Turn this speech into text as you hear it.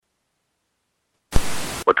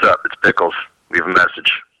What's up? It's Pickles. Leave a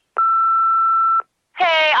message.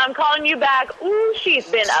 Hey, I'm calling you back. Ooh, she's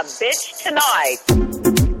been a bitch tonight.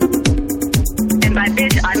 And by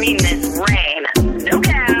bitch, I mean Miss Rain. No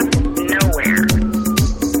cab, nowhere.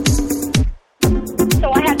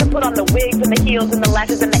 So I had to put on the wigs and the heels and the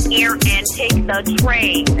lashes and the ear and take the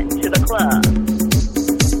train to the club.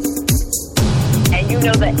 And you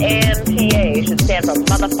know the MTA should stand for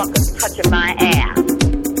motherfuckers touching my ass.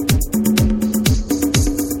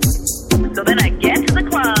 So then I get to the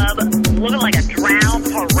club, looking like a drowned,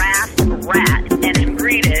 harassed rat, and am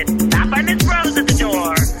greeted, not by Miss Rose at the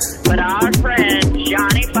door, but our friend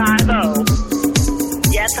Johnny 5-0.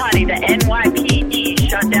 Yes, honey, the NYPD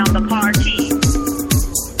shut down the party.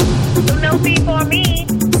 So no fee for me.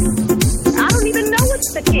 I don't even know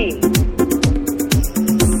what's the key.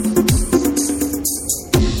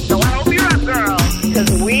 So I hope you're up, girl, because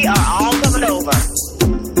we are all coming over.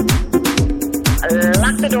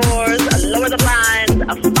 Lock the doors, lower the blinds,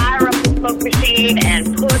 fire up the smoke machine,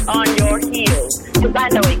 and put on your heels, because I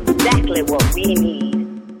know exactly what we need.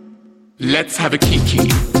 Let's have a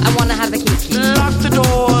kiki. I wanna have a kiki. Lock the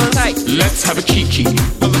doors. Right. Let's have a kiki.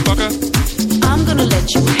 Motherfucker. I'm gonna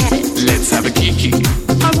let you have it. Let's have a kiki.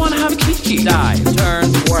 I wanna have a kiki. Dive,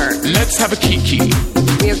 turn, work. Let's have a kiki.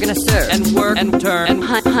 We are gonna serve and work and turn and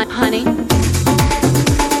honey.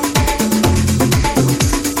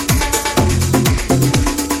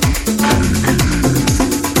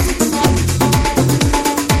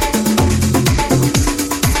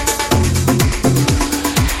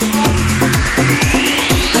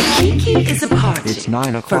 It's a party. It's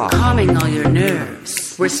 9 For o'clock. calming all your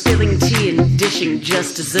nerves. We're spilling tea and dishing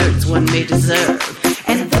just desserts one may deserve.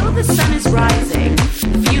 And though the sun is rising,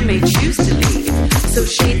 few may choose to leave. So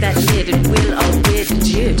shade that lid and we'll all bid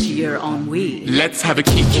adieu to your ennui. Let's have a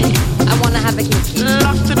kiki. I wanna have a kiki.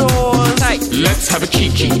 Lock the doors. Right. Let's have a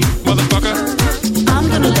kiki. Motherfucker. I'm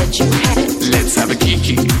gonna let you have it. Let's have a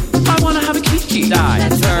kiki. I wanna have a kiki.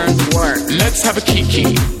 Dive, turn, work. Let's have a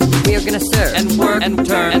kiki. We are gonna serve and work and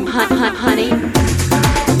turn and Honey.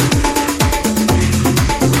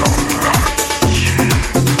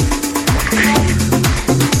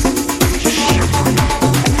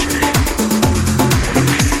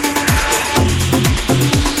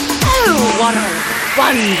 Oh, what a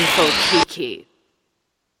wonderful Kiki.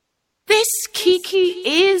 This Kiki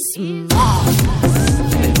is marvelous.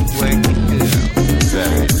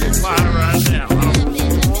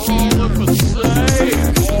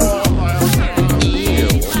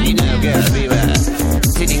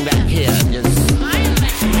 Sitting back here, just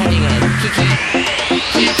having a kiki.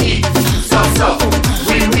 Kiki, so,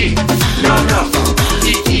 wee, no,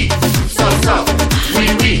 kiki, so,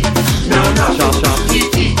 wee, no,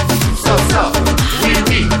 kiki, so,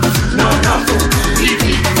 wee, no,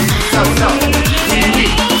 kiki, so, wee,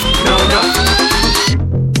 no.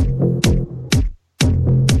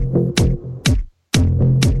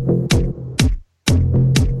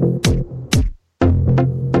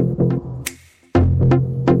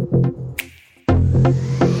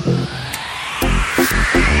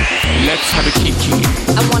 Let's have a kiki.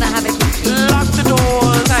 I wanna have a kiki. Lock the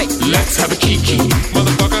doors. Right. Let's have a kiki.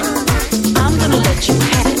 Motherfucker. I'm gonna let you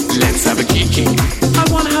have it. Let's have a kiki. I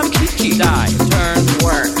wanna have a kiki. Dive, turn,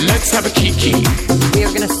 work. Let's have a kiki. We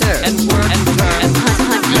are gonna serve and work and turn and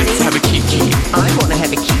Let's have a kiki. I wanna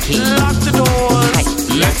have a kiki. Lock the doors. Right.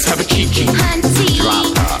 Let's have a kiki. Hunty.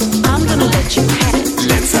 Drop her. I'm gonna let you have it.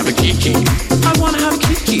 Let's have a kiki. I wanna have a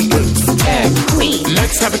kiki. Egg queen.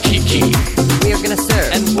 Let's have a kiki. we are gonna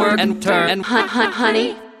serve and work and turn and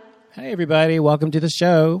Honey. Hey, everybody. Welcome to the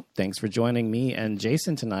show. Thanks for joining me and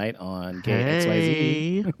Jason tonight on Gay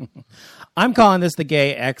XYZ. I'm calling this the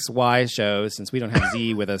Gay XY show since we don't have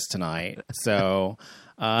Z with us tonight. So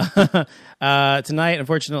tonight,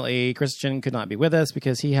 unfortunately, Christian could not be with us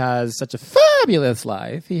because he has such a fabulous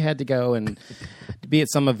life. He had to go and be at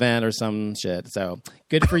some event or some shit. So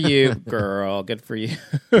good for you, girl. Good for you.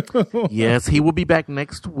 Yes, he will be back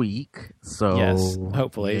next week. So Yes,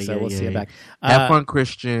 hopefully. So we'll see you back. Have fun,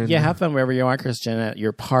 Christian. Yeah, have fun wherever you are, Christian, at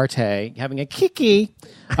your party, having a kiki.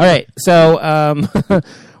 All right, so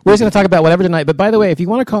we're just going to talk about whatever tonight. But by the way, if you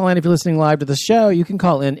want to call in, if you're listening live to the show, you can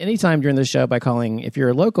call in anytime during the show by calling, if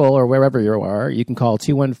you're local or wherever you are, you can call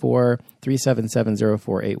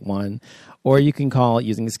 214-377-0481. Or you can call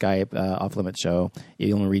using Skype, Off Limit Show.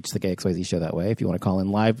 You'll reach the Gay XYZ show that way if you want to call in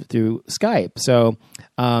live through Skype. So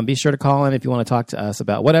be sure to call in if you want to talk to us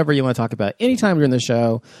about whatever you want to talk about anytime during the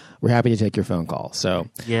show. We're happy to take your phone call. So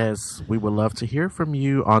Yes, we would love to hear from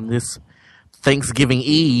you on this Thanksgiving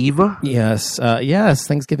Eve. Yes,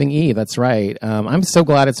 Thanksgiving Eve. That's right. I'm so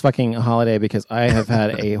glad it's fucking a holiday because I have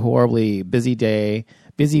had a horribly busy day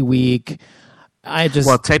busy week.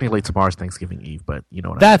 Well, technically tomorrow's Thanksgiving Eve, but you know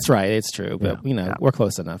what that's right. It's true, but we're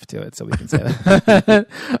close enough to it, so we can say that.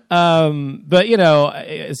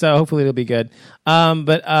 But so hopefully it'll be good.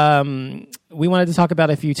 We wanted to talk about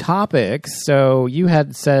a few topics. So you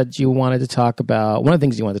had said you wanted to talk about one of the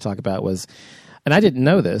things you wanted to talk about was, and I didn't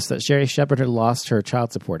know this, that Sherri Shepherd had lost her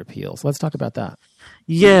child support appeal. So let's talk about that.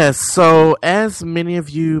 Yes. So as many of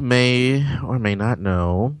you may or may not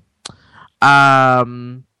know,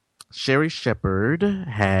 Sherri Shepherd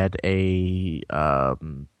had a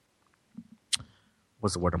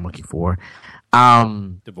what's the word I'm looking for?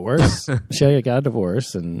 Divorce. Sherri got a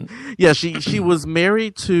divorce, and she was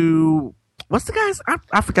married to what's the guy's?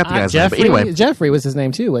 I forgot the guy's Jeffrey, name. But anyway, Jeffrey was his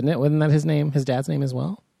name too, wasn't it? Wasn't that his name? His dad's name as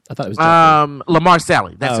well. I thought it was Jeffrey. Lamar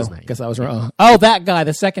Sally. That's his name. Guess I was wrong. Oh, that guy,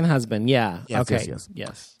 the second husband. Yeah. Yes, okay.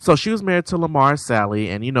 Yes. So she was married to Lamar Sally,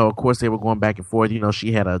 and of course they were going back and forth.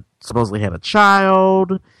 She supposedly had a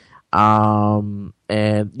child. And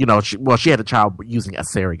she had a child using a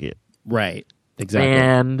surrogate. Right. Exactly.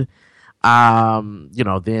 And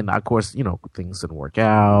then of course, things didn't work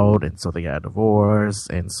out, and so they got a divorce.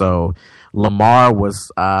 And so Lamar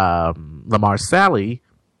Sally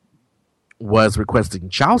was requesting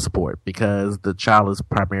child support because the child is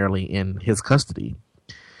primarily in his custody.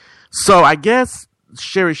 So I guess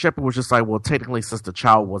Sherri Shepherd was just like, well, technically, since the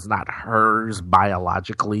child was not hers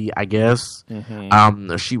biologically, I guess,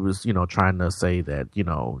 she was, trying to say that,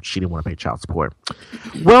 she didn't want to pay child support.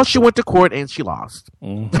 Well, she went to court and she lost.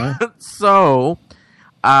 Mm-hmm. So,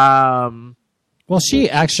 well, she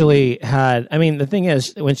actually had, the thing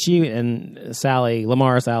is, when she and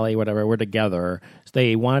Lamar Sally, whatever, were together,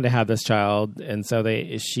 they wanted to have this child, and so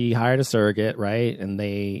she hired a surrogate, right? And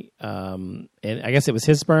and I guess it was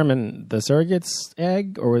his sperm and the surrogate's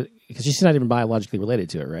egg, or because she's not even biologically related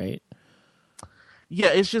to it, right? Yeah,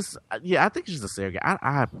 it's just, I think she's a surrogate.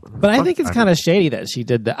 But I think it's kind of shady that she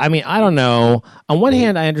did that. I don't know. On one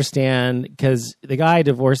hand, I understand because the guy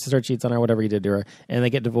divorces her, cheats on her, whatever he did to her, and they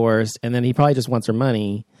get divorced, and then he probably just wants her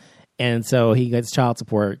money, and so he gets child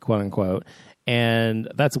support, quote unquote. And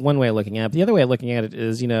that's one way of looking at it. But the other way of looking at it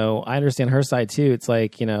is, I understand her side too. It's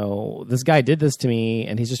like, this guy did this to me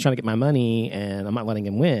and he's just trying to get my money and I'm not letting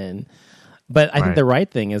him win. But I think the right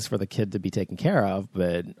thing is for the kid to be taken care of.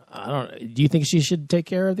 But do you think she should take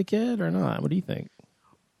care of the kid or not? What do you think?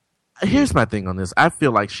 Here's my thing on this. I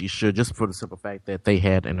feel like she should, just for the simple fact that they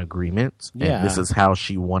had an agreement. Yeah. And this is how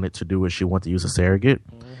she wanted to do it. She wanted to use a surrogate.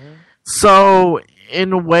 Mm-hmm. So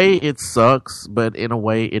in a way it sucks, but in a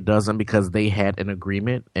way it doesn't because they had an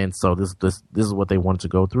agreement, and so this is what they wanted to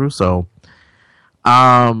go through. So,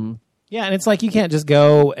 and it's like you can't just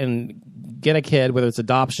go and get a kid, whether it's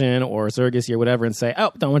adoption or surrogacy or whatever, and say,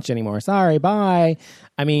 "Oh, don't want you anymore. Sorry, bye."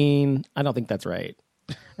 I don't think that's right.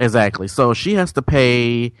 Exactly. So she has to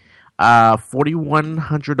pay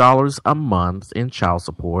 $4,100 a month in child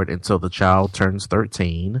support until the child turns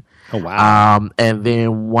 13. Oh, wow. And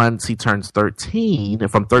then once he turns 13,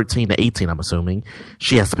 from 13 to 18, I'm assuming,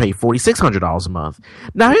 she has to pay $4,600 a month.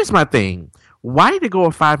 Now, here's my thing. Why did they go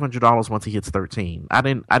up $500 once he hits 13? I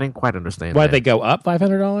didn't quite understand Why that. did they go up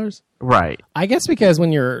 $500? Right. I guess because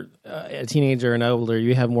when you're a teenager and older,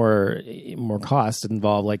 you have more costs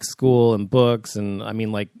involved, like school and books and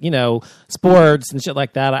sports and shit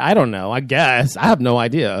like that. I don't know. I guess I have no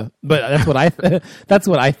idea, but that's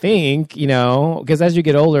what I think. Because as you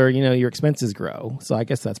get older, your expenses grow. So I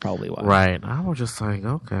guess that's probably why. Right. I was just saying,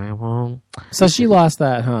 okay, well. So she lost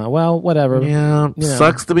that, huh? Well, whatever. Yeah.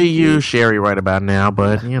 Sucks to be you, Sherri, right about now,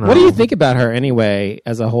 but What do you think about her anyway,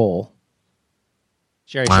 as a whole?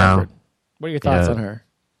 Sherri Shepherd. What are your thoughts on her?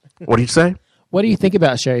 What do you say? What do you think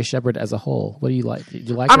about Sherri Shepherd as a whole? What do you like? Do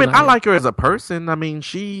you like her? I like her as a person. I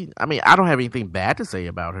don't have anything bad to say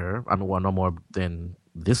about her. No more than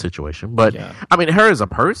this situation. But, her as a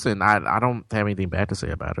person, I don't have anything bad to say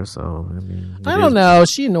about her. So, I don't know.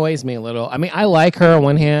 She annoys me a little. I like her on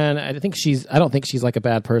one hand. I don't think she's like a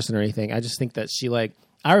bad person or anything. I just think that she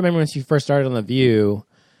I remember when she first started on The View,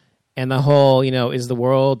 and the whole, is the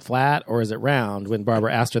world flat or is it round? When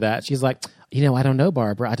Barbara asked her that, she's like, I don't know,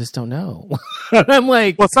 Barbara. I just don't know. I'm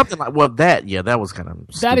like, well, something like, that was kind of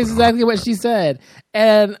that is exactly what she said.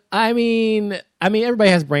 And everybody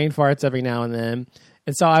has brain farts every now and then.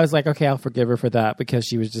 And so I was like, okay, I'll forgive her for that because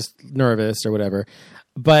she was just nervous or whatever.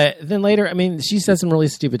 But then later, she says some really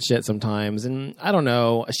stupid shit sometimes. And I don't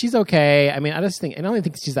know. She's okay. I don't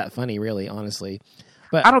think she's that funny, really, honestly.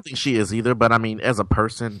 But I don't think she is either, but as a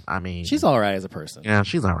person, she's all right as a person. Yeah,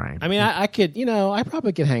 she's all right. I could, I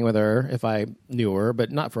probably could hang with her if I knew her,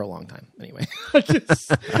 but not for a long time. Anyway,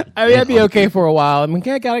 I'd be okay for a while.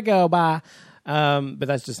 I gotta go. Bye. But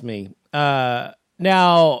that's just me. Now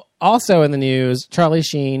Now, also in the news, Charlie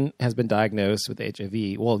Sheen has been diagnosed with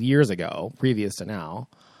HIV. Well, years ago, previous to now.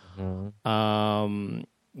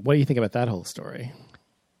 What do you think about that whole story?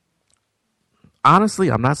 Honestly,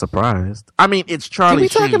 I'm not surprised. I mean, it's Charlie Sheen.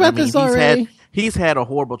 Did we talk about this already? He's had a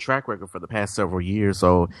horrible track record for the past several years.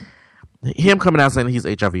 So him coming out saying he's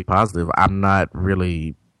HIV positive, I'm not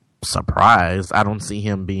really surprised. I don't see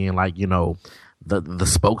him being like, the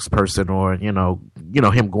spokesperson or,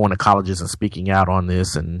 him going to colleges and speaking out on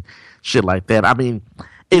this and shit like that. I mean,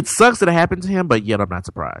 it sucks that it happened to him, but yet I'm not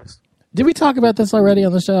surprised. Did we talk about this already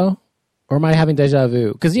on the show? Or am I having deja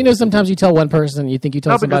vu? Because sometimes you tell one person, you think you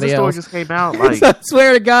tell somebody else. No, because the story just came out. Like, I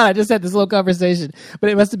swear to God, I just had this little conversation, but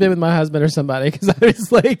it must have been with my husband or somebody. Because I was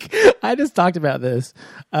like, I just talked about this.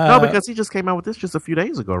 No, because he just came out with this just a few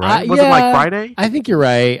days ago, right? Was it like Friday? I think you're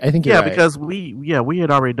right. Yeah, because we had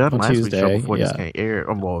already done on last Tuesday, week's show before this came air.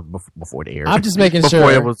 Well, before the air. I'm just making before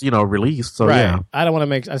sure it was released. So right. yeah, I just want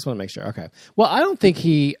to make sure. Okay. Well, I don't think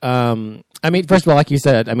he. I mean, first of all, like you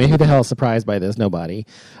said, I mean, who the hell is surprised by this? Nobody.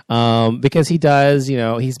 Because he does,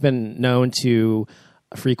 he's been known to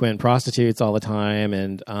frequent prostitutes all the time,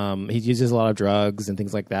 and he uses a lot of drugs and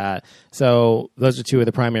things like that. So those are two of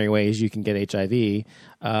the primary ways you can get HIV.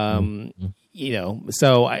 So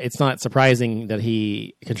it's not surprising that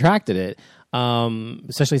he contracted it.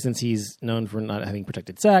 Especially since he's known for not having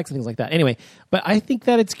protected sex and things like that. Anyway, but I think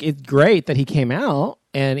that it's great that he came out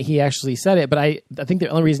and he actually said it. But I think the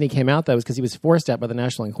only reason he came out, though, was because he was forced out by the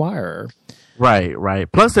National Enquirer.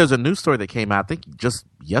 Right. Plus, there's a news story that came out, I think, just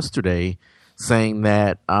yesterday, saying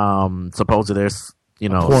that supposedly there's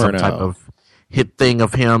some type of hit thing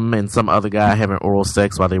of him and some other guy having oral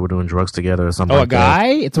sex while they were doing drugs together or something. Oh, like a guy?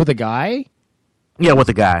 That. It's with a guy? Yeah, with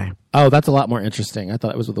a guy. Oh, that's a lot more interesting. I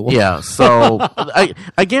thought it was with a woman. Yeah, so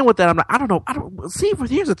again with that, I'm like, I don't know. See,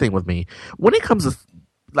 here's the thing with me. When it comes to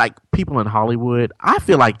like people in Hollywood, I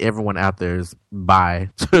feel like everyone out there is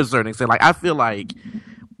bi to a certain extent. Like I feel like,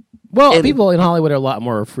 people in Hollywood are a lot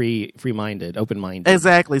more free-minded, open-minded.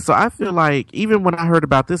 Exactly. So I feel like even when I heard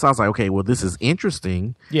about this, I was like, okay, well, this is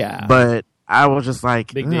interesting. Yeah. But I was just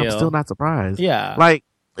like, Big deal. I'm still not surprised. Yeah. Like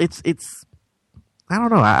it's. I don't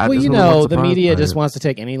know. The media just wants to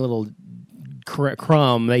take any little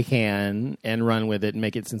crumb they can and run with it and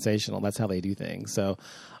make it sensational. That's how they do things. So,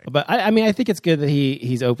 but I think it's good that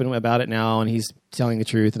he's open about it now and he's telling the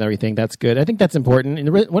truth and everything. That's good. I think that's important.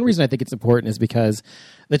 And one reason I think it's important is because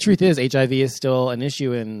the truth is HIV is still an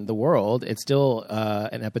issue in the world. It's still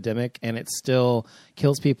an epidemic, and it still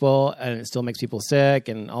kills people, and it still makes people sick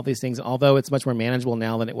and all these things. Although it's much more manageable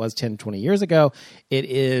now than it was 10, 20 years ago, it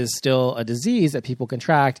is still a disease that people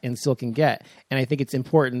contract and still can get. And I think it's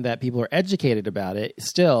important that people are educated about it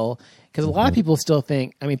still, because a lot of people still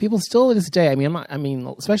think, people still to this day,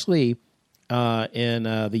 especially in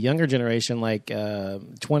the younger generation, like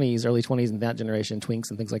 20s, early 20s, and that generation, twinks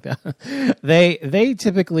and things like that, they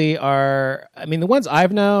typically are, the ones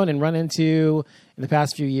I've known and run into in the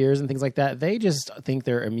past few years and things like that, they just think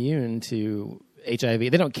they're immune to HIV. They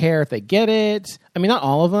don't care if they get it. Not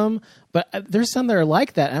all of them, but there's some that are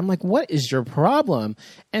like that. And I'm like, what is your problem?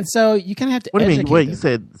 And so you kind of have to educate them. Wait, you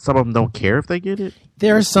said some of them don't care if they get it?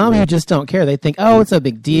 There are some who just don't care. They think, it's a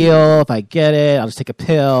big deal. If I get it, I'll just take a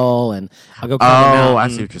pill and I'll go climb a mountain. I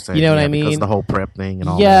see what you're saying. You know what I mean? Because the whole PrEP thing and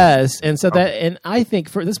all that. Yes. And so and I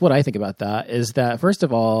think, this is what I think about that, is that, first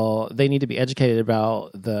of all, they need to be educated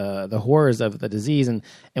about the horrors of the disease and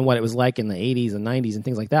what it was like in the 80s and 90s and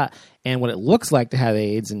things like that, and what it looks like to have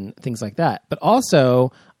AIDS and things like that. But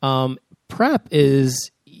also, PrEP is...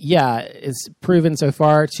 it's proven so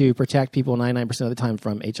far to protect people 99% of the time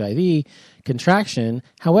from HIV contraction.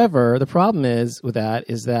 However, the problem is with that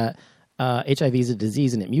is that HIV is a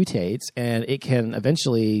disease and it mutates, and it can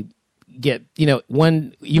eventually get,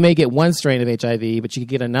 you may get one strain of HIV, but you could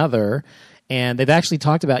get another. And they've actually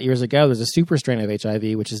talked about years ago, there's a super strain of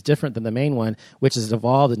HIV, which is different than the main one, which has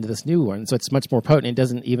evolved into this new one. So it's much more potent. It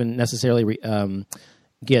doesn't even necessarily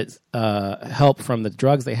get help from the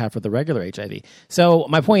drugs they have for the regular HIV. So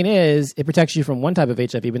my point is, it protects you from one type of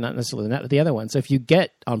HIV, but not necessarily the other one. So if you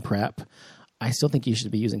get on PrEP, I still think you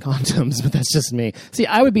should be using condoms, but that's just me. See,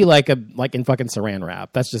 I would be like in fucking saran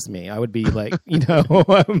wrap. That's just me. I would be like,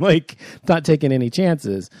 I'm like not taking any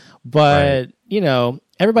chances. But,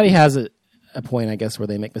 everybody has a point, I guess, where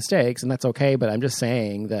they make mistakes, and that's okay. But I'm just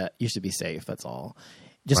saying that you should be safe. That's all.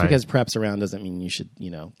 Just because PrEP's around doesn't mean you should,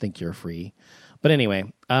 think you're free. But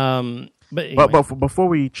anyway, But before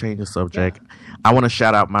we change the subject, I want to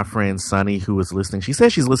shout out my friend Sunny, who is listening. She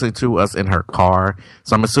says she's listening to us in her car,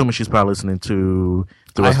 so I'm assuming she's probably listening to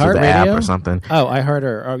us through the app or something. Oh, I heard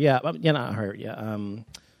her. Oh, yeah, not her. Yeah,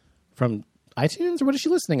 from iTunes, or what is she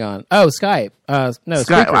listening on? Oh, Skype. No,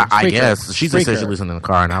 Skype, Spreaker. I Spreaker. guess. She just said she Spreaker. listened in the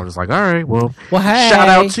car, and I was just like, all right, well, hey. shout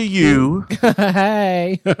out to you.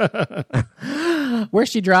 Hey. Where's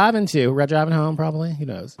she driving to? We're driving home, probably. Who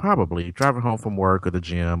knows? Probably driving home from work or the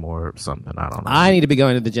gym or something. I don't know. I need to be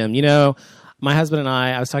going to the gym. You know, my husband and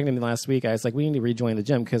I was talking to him last week. I was like, we need to rejoin the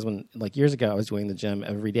gym because when, like, years ago, I was joining the gym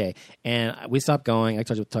every day, and we stopped going. I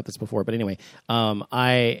told you about this before, but anyway, so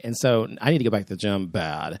I need to go back to the gym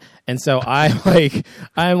bad. And so I'm like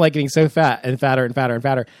getting so fat and fatter and fatter and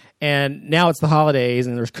fatter. And now it's the holidays,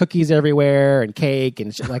 and there's cookies everywhere and cake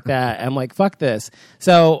and shit like that. I'm like, fuck this.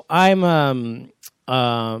 So so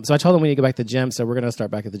I told him we need to go back to the gym. So we're going to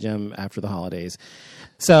start back at the gym after the holidays.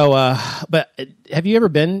 So, but have you ever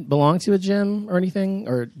belonged to a gym or anything,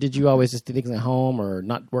 or did you always just do things at home or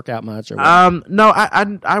not work out much? Or what? No,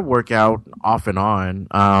 I work out off and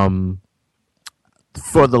on.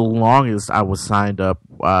 For the longest, I was signed up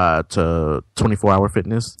to 24-hour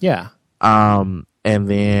fitness. Yeah. And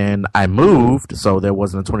then I moved, so there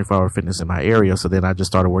wasn't a 24-hour fitness in my area. So then I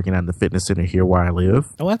just started working out in the fitness center here where I live.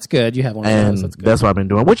 Oh, that's good. You have one of And those. That's good. that's what I've been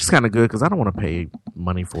doing, which is kind of good because I don't want to pay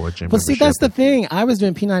money for a gym. But see, membership. that's the thing. I was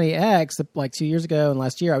doing P90X like 2 years ago, and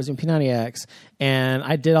last year I was doing P90X, and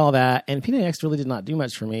I did all that. And P90X really did not do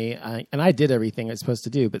much for me, and I did everything I was supposed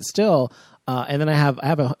to do. But still, and then I have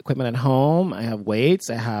equipment at home. I have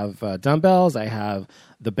weights. I have dumbbells. I have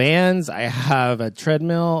the bands. I have a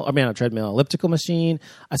treadmill. I mean, not a treadmill, elliptical machine.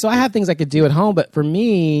 So I have things I could do at home. But for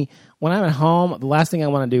me, when I'm at home, the last thing I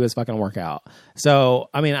want to do is fucking work out.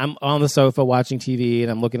 So, I mean, I'm on the sofa watching TV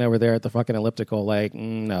and I'm looking over there at the fucking elliptical like,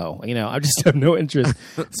 no, you know, I just have no interest.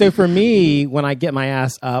 So for me, when I get my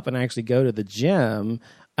ass up and I actually go to the gym,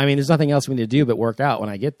 I mean, there's nothing else we need to do but work out when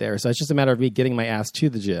I get there. So it's just a matter of me getting my ass to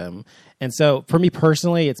the gym. And so for me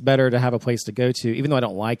personally, it's better to have a place to go to, even though I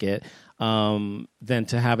don't like it, than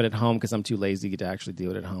to have it at home because I'm too lazy to actually do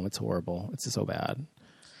it at home. It's horrible. It's just so bad.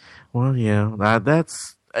 Well, yeah,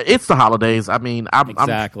 it's the holidays. I mean, I've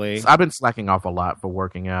been slacking off a lot for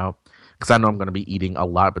working out because I know I'm going to be eating a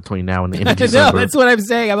lot between now and the end of December. No, that's what I'm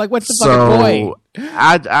saying. I'm like, what's the fucking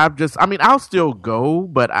point? I'll still go,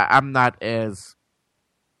 but I'm not as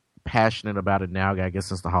passionate about it now. I guess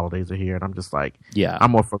since the holidays are here, and I'm just like, yeah,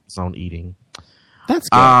 I'm more focused on eating. That's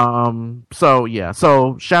good. So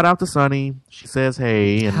shout out to Sunny. She says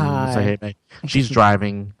hey, and Hi. say hey. She's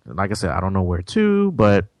driving. Like I said, I don't know where to,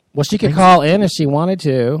 but well, she could call in if she wanted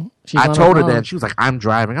to. I told her that. She was like, I'm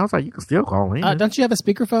driving. I was like, you can still call in. Don't you have a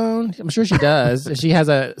speakerphone? I'm sure she does. If she has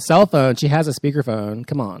a cell phone, she has a speakerphone.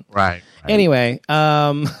 Come on. Right. Anyway,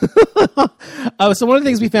 so one of the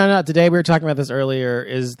things we found out today, we were talking about this earlier,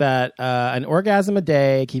 is that an orgasm a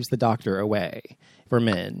day keeps the doctor away for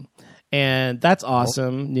men. And that's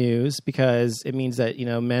awesome news because it means that, you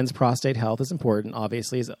know, men's prostate health is important,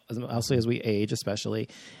 obviously, as we age, especially.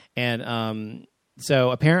 And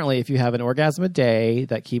so apparently if you have an orgasm a day,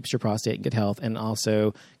 that keeps your prostate in good health and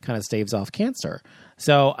also kind of staves off cancer.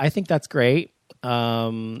 So I think that's great.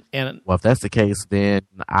 And well, if that's the case, then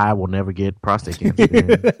I will never get prostate cancer.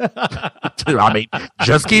 I mean,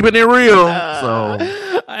 just keeping it real. So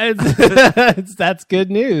that's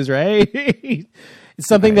good news, right? It's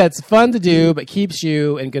something that's fun to do, but keeps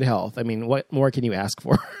you in good health. I mean, what more can you ask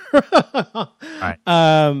for? Right.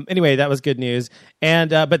 Anyway, that was good news. And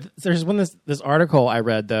but there's this article I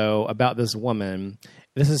read though about this woman.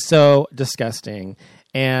 This is so disgusting.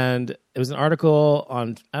 And it was an article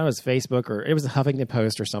on, I don't know, it was Facebook or it was a Huffington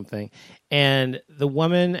Post or something. And the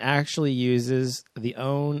woman actually uses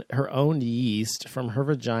her own yeast from her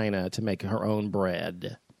vagina to make her own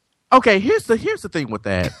bread. Okay, here's the thing with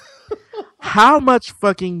that. How much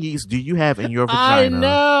fucking yeast do you have in your vagina? I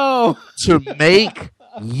know. To make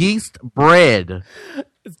yeast bread?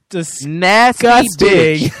 Disgusting. Nasty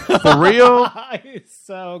bitch. For real? It's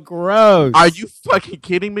so gross. Are you fucking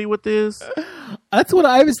kidding me with this? That's what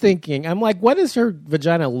I was thinking. I'm like, what does her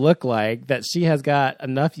vagina look like that she has got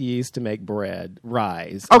enough yeast to make bread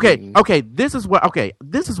rise? Okay. This is where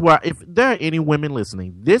if there are any women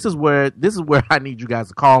listening, this is where I need you guys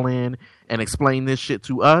to call in and explain this shit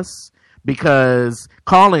to us. Because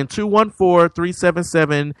call in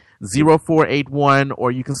 214-377-0481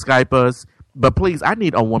 or you can Skype us. But please, I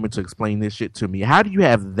need a woman to explain this shit to me. How do you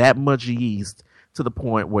have that much yeast to the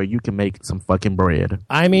point where you can make some fucking bread?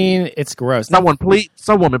 I mean, it's gross. Some woman,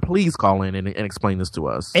 please call in and explain this to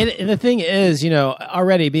us. And the thing is, you know,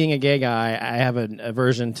 already being a gay guy, I have an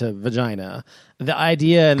aversion to vagina. The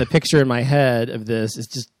idea and the picture in my head of this is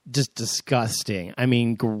just disgusting. I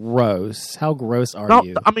mean, gross. How gross are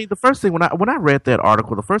you? I mean, the first thing when I read that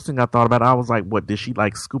article, the first thing I thought about, I was like, what, did she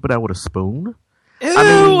like scoop it out with a spoon?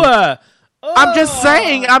 Ew! I'm just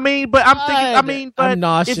saying. I mean, but I'm thinking. I God. mean, I'm but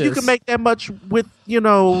if you nauseous. can make that much with,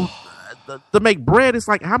 to make bread, it's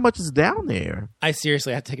like how much is down there? I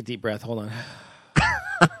seriously have to take a deep breath. Hold on.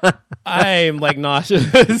 I'm like nauseous.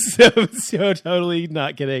 so totally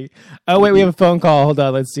not kidding. Oh wait, we have a phone call. Hold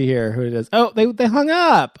on, let's see here who it is. Oh, they hung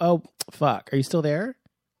up. Oh fuck, are you still there?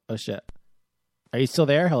 Oh shit, are you still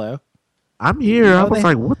there? Hello. I'm here. I Oh, was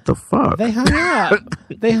like, what the fuck? They hung up.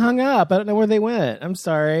 They hung up. I don't know where they went. I'm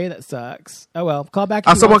sorry. That sucks. Oh well, call back.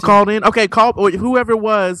 if you Someone want to. called in. Okay, call or whoever it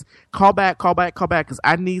was. Call back. Because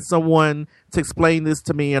I need someone to explain this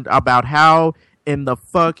to me about how in the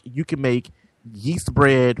fuck you can make yeast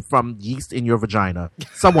bread from yeast in your vagina.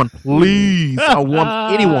 Someone, please,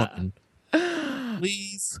 anyone,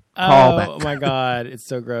 please call back. Oh my god, it's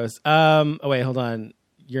so gross. Oh wait, hold on.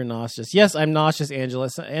 You're nauseous. Yes, I'm nauseous, Angela.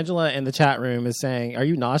 So Angela in the chat room is saying, "Are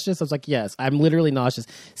you nauseous?" I was like, "Yes, I'm literally nauseous."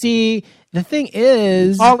 See, the thing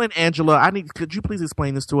is, Call in, Angela. Could you please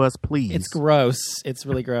explain this to us, please? it's gross. It's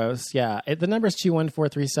really gross. Yeah, the number is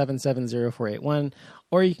 214-377-0481,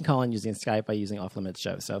 or you can call in using Skype by using Off Limits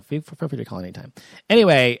Show. So feel free to call anytime.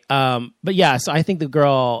 Anyway, but yeah, so I think the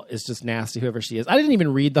girl is just nasty, whoever she is. I didn't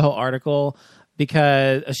even read the whole article.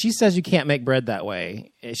 Because she says you can't make bread that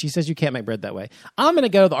way. She says you can't make bread that way. I'm going to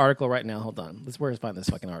go to the article right now. Hold on. Let's find this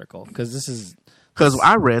fucking article. Because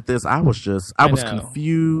I read this, I was know.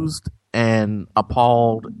 confused and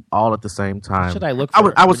appalled all at the same time. Should I look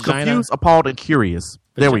for? I was Vagina? confused, appalled, and curious.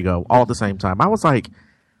 There we go, all at the same time. I was like,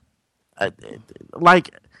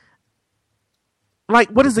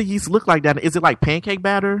 what does the yeast look like? Is it like pancake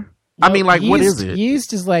batter? I mean, like, what is it?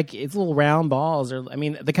 Yeast is like, it's little round balls. Or I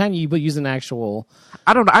mean, the kind you use in actual...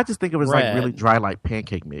 I don't know. I just think it was bread. like really dry, like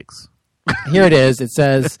pancake mix. Here it is. It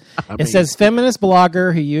says, mean- feminist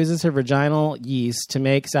blogger who uses her vaginal yeast to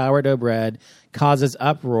make sourdough bread causes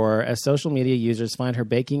uproar as social media users find her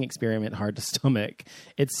baking experiment hard to stomach.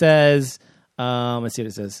 It says, let's see what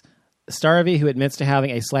it says. Starvey, who admits to having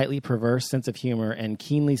a slightly perverse sense of humor and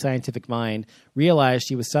keenly scientific mind, realized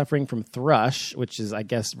she was suffering from thrush, which is, I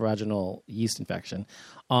guess, vaginal yeast infection,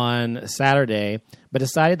 on Saturday, but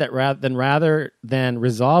decided that rather than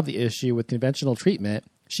resolve the issue with conventional treatment,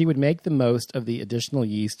 she would make the most of the additional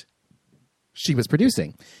yeast she was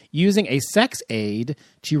producing. Using a sex aid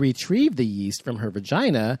to retrieve the yeast from her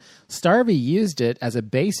vagina, Starvey used it as a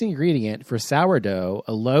base ingredient for sourdough,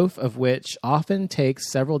 a loaf of which often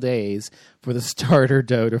takes several days for the starter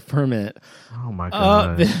dough to ferment. Oh my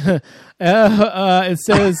god! It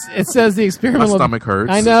says the experimental. My stomach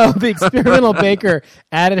hurts. I know the experimental baker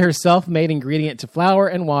added her self-made ingredient to flour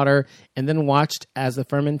and water, and then watched as the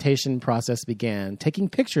fermentation process began, taking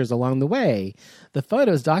pictures along the way. The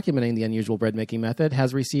photos documenting the unusual bread making method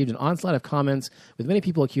has received an onslaught of comments, with many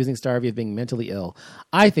people accusing Starvey of being mentally ill.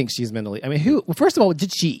 I think she's mentally. I mean, first of all,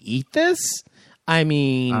 did she eat this? I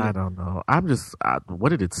mean, I don't know. I'm just. What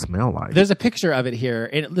did it smell like? There's a picture of it here.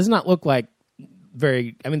 It does not look like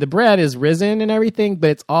very. I mean, the bread is risen and everything, but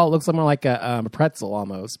it looks more like a pretzel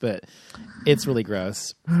almost. But it's really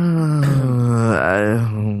gross.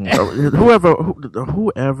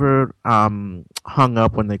 Whoever hung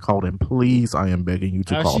up when they called in, please, I am begging you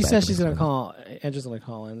to call. She back says in she's this going to minute. call. Andrew's going to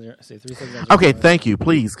call in. Say 3 seconds. Okay, thank you,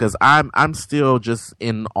 please, because I'm still just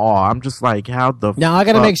in awe. I'm just like, how the Now I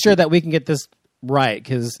got to fuck- make sure that we can get this right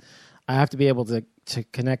because I have to be able to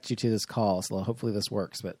connect you to this call. So hopefully this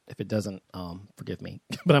works. But if it doesn't, forgive me.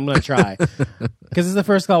 But I'm going to try because this is the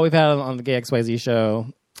first call we've had on the Gay XYZ show.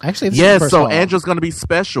 Actually, this is the Yes, first so call. Angela's going to be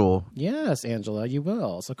special. Yes, Angela, you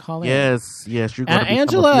will. So call in. Yes, you're going to be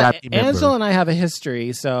Angela. VIP member. Angela and I have a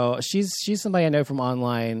history. So she's somebody I know from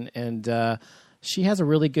online, and she has a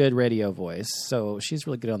really good radio voice. So she's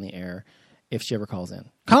really good on the air. If she ever calls in,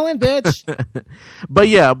 call in, bitch.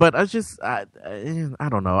 But I just I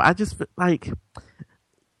don't know. I just feel like,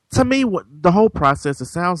 to me, the whole process, it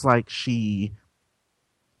sounds like she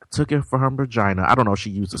took it for her vagina. I don't know. She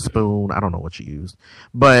used a spoon. I don't know what she used,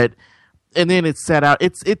 and then it's set out.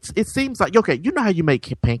 It seems like, okay, you know how you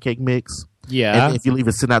make pancake mix? Yeah. And if you leave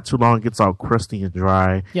it sit out too long, it gets all crusty and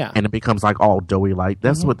dry. Yeah. And it becomes like all doughy like.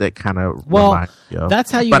 That's what that kind of Well, reminds me of. that's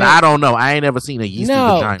how you But make- I don't know. I ain't ever seen a yeasty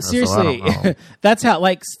vagina. seriously. So I don't know. That's how,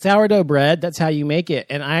 like sourdough bread, that's how you make it.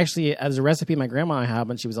 And I actually, as a recipe my grandma had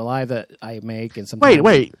when she was alive that I make. And sometimes.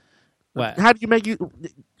 Wait. What? How do you make you?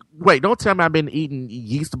 Wait, don't tell me I've been eating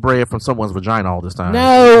yeast bread from someone's vagina all this time.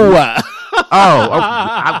 No.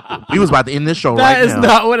 We was about to end this show That right is now.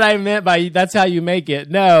 not what I meant by that's how you make it.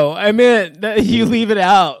 No, I meant that you leave it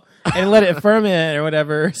out and let it ferment or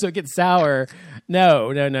whatever so it gets sour.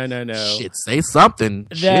 No. Shit, say something.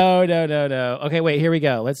 Shit. No. Okay, wait, here we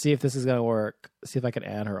go. Let's see if this is going to work. See if I can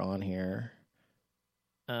add her on here.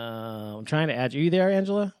 I'm trying to add you. Are you there,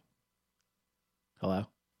 Angela? Hello?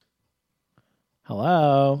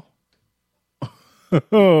 Hello? I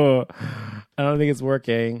don't think it's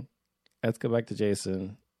working. Let's go back to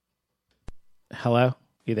Jason. Hello?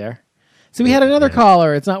 You there? So we had another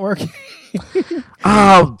caller. It's not working.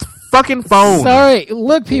 Oh, fucking phone. Sorry.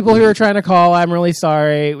 Look, people who are trying to call, I'm really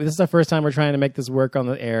sorry. This is the first time we're trying to make this work on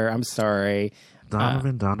the air. I'm sorry.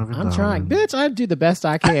 Donovan. I'm trying. Bitch, I do the best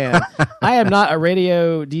I can. I am not a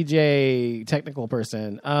radio DJ technical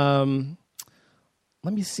person.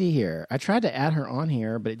 Let me see here. I tried to add her on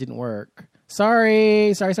here, but it didn't work.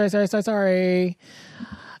 Sorry.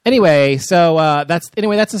 Anyway, so that's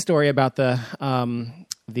the story about the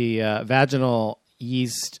vaginal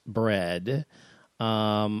yeast bread,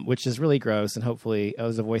 which is really gross, and hopefully, it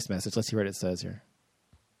was a voice message. Let's see what it says here.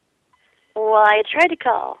 Well, I tried to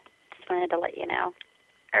call. Just wanted to let you know.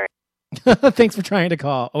 All right. Thanks for trying to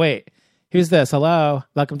call. Oh, wait. Who's this? Hello?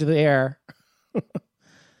 Welcome to the air.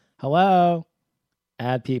 Hello?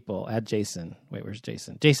 Add people. Add Jason. Wait, where's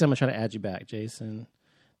Jason? Jason, I'm going to try to add you back. Jason.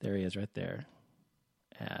 There he is right there.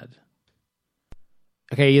 Add.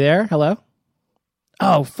 Okay, you there? Hello?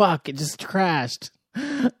 Oh, fuck. It just crashed.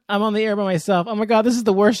 I'm on the air by myself. Oh, my God. This is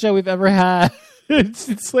the worst show we've ever had.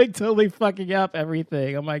 It's like totally fucking up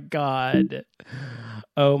everything. Oh, my God.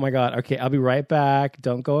 Oh, my God. Okay, I'll be right back.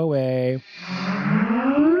 Don't go away.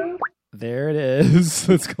 There it is.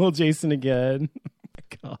 Let's call Jason again.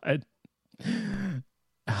 Oh, my God.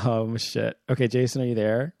 Oh, shit. Okay, Jason, are you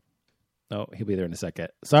there? Oh, he'll be there in a second.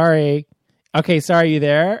 Sorry. Okay, sorry, you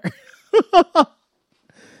there?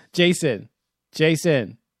 Jason.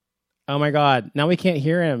 Oh, my God. Now we can't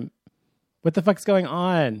hear him. What the fuck's going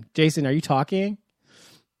on? Jason, are you talking?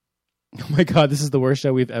 Oh, my God. This is the worst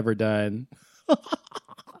show we've ever done.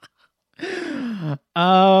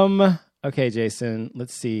 Okay, Jason.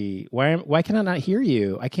 Let's see. Why can I not hear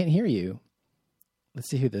you? I can't hear you. Let's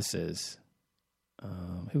see who this is.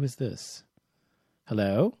 Who is this?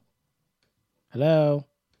 Hello?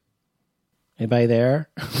 Anybody there?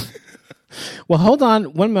 Well, hold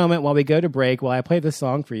on one moment while we go to break while I play this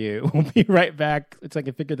song for you. We'll be right back so I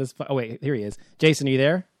can figure this. Oh, wait, here he is. Jason, are you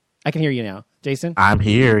there? I can hear you now. Jason? I'm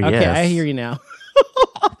here, yes. Okay, I hear you now.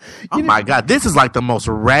 Oh, my God. This is like the most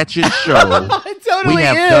ratchet show totally we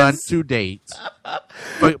have done to date.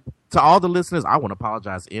 But to all the listeners, I want to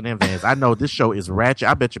apologize in advance. I know this show is ratchet.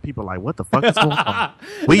 I bet you people are like, what the fuck is going on?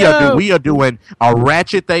 We are doing a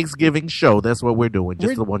ratchet Thanksgiving show. That's what we're doing.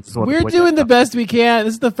 We're doing the best we can.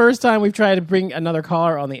 This is the first time we've tried to bring another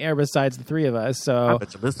caller on the air besides the three of us. So I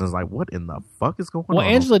bet your listeners are like, what in the fuck is going on? Well,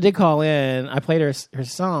 Angela did call in. I played her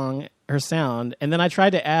sound, and then I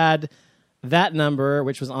tried to add that number,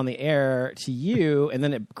 which was on the air, to you, and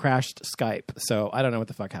then it crashed Skype. So I don't know what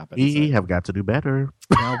the fuck happened. We have got to do better.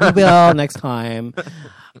 Well, we will next time.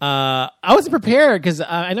 I wasn't prepared because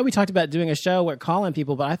I know we talked about doing a show where calling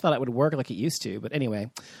people, but I thought it would work like it used to. But anyway.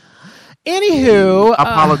 Anywho.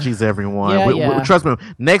 Apologies, everyone. Trust me,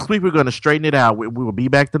 next week we're going to straighten it out. We will be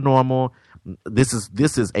back to normal. This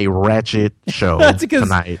is a ratchet show. That's because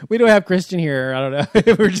tonight. We don't have Christian here. I don't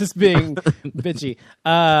know. We're just being bitchy.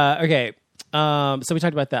 Okay. So we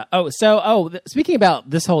talked about that. Speaking about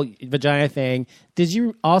this whole vagina thing, did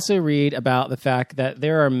you also read about the fact that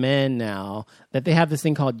there are men now that they have this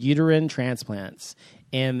thing called uterine transplants,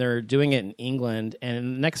 and they're doing it in England, and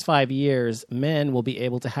in the next 5 years, men will be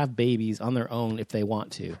able to have babies on their own if they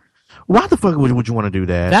want to. Why the fuck would you want to do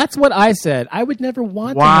that? That's what I said. I would never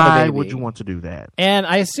want to have a baby. Why would you want to do that? And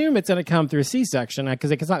I assume it's going to come through a C-section because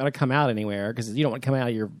it's not going to come out anywhere because you don't want to come out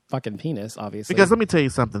of your fucking penis, obviously. Because let me tell you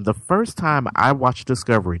something. The first time I watched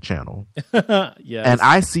Discovery Channel yes. and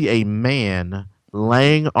I see a man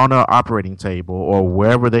laying on an operating table or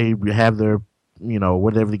wherever they have their,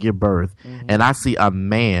 whatever they give birth, and I see a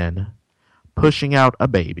man pushing out a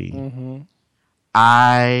baby,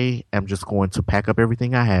 I am just going to pack up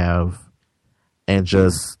everything I have and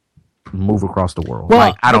just move across the world.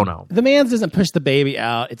 Well, I don't know. The man doesn't push the baby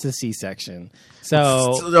out; it's a C-section.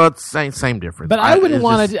 So it's same difference. But I wouldn't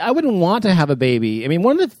want to have a baby. I mean,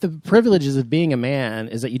 one of the privileges of being a man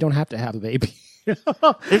is that you don't have to have a baby.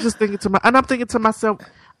 I'm thinking to myself,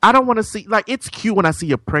 I don't want to see, like, it's cute when I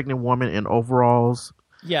see a pregnant woman in overalls.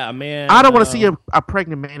 Yeah, man. I don't want to see a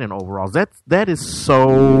pregnant man in overalls. That is so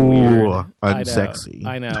weird. Unsexy.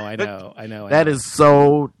 I know. That is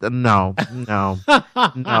so no.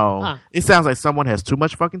 It sounds like someone has too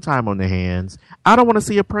much fucking time on their hands. I don't want to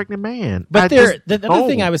see a pregnant man. But the other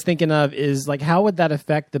thing I was thinking of is, like, how would that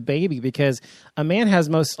affect the baby? Because a man has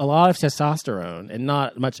a lot of testosterone and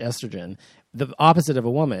not much estrogen. The opposite of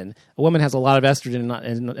a woman. A woman has a lot of estrogen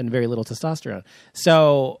and very little testosterone.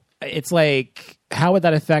 So it's like, how would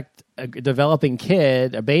that affect a developing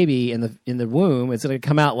kid, a baby in the womb? Is it going to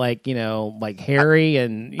come out like, like hairy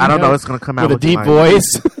and I don't know. It's going to come out with a looking deep like,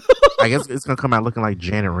 voice. I guess it's going to come out looking like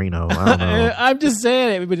Janet Reno. I don't know. I'm just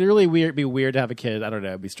saying it would really be weird to have a kid. I don't know.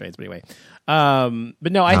 It'd be strange, but anyway.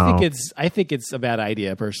 But no, I think it's a bad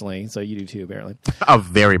idea personally. So you do too, apparently. A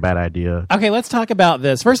very bad idea. Okay, let's talk about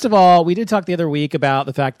this. First of all, we did talk the other week about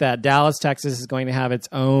the fact that Dallas, Texas is going to have its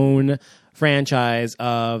own franchise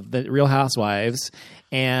of the Real Housewives.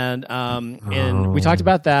 And we talked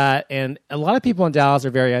about that. And a lot of people in Dallas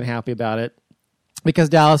are very unhappy about it, because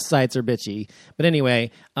Dallas sites are bitchy. But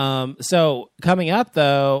anyway, so coming up,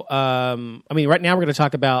 though, right now we're going to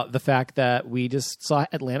talk about the fact that we just saw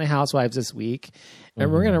Atlanta Housewives this week,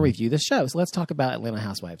 and we're going to review the show. So let's talk about Atlanta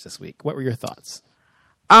Housewives this week. What were your thoughts?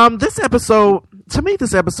 This episode, to me,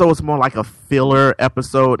 was more like a filler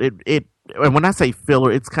episode. And when I say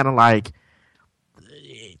filler, it's kind of like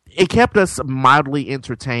it kept us mildly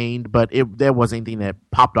entertained, but there wasn't anything that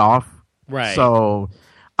popped off. Right. So...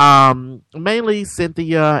 mainly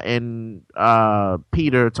Cynthia and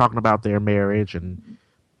Peter talking about their marriage and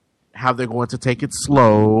how they're going to take it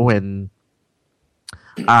slow. And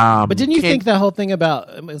but didn't you think the whole thing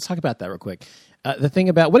about? Let's talk about that real quick. The thing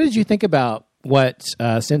about, what did you think about what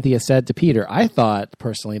Cynthia said to Peter? I thought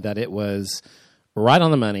personally that it was right on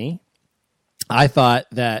the money. I thought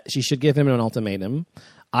that she should give him an ultimatum.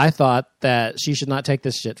 I thought that she should not take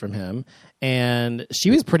this shit from him. And she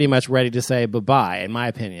was pretty much ready to say bye-bye, in my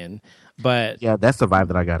opinion. But yeah, that's the vibe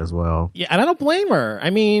that I got as well. Yeah, and I don't blame her. I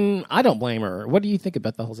don't blame her. What do you think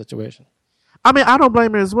about the whole situation? I don't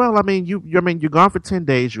blame her as well. You're gone for 10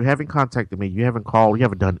 days. You haven't contacted me. You haven't called. You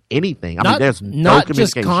haven't done anything. There's no not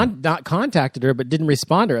just communication. not contacted her, but didn't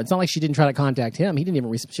respond to her. It's not like she didn't try to contact him. He didn't even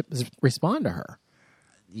respond to her.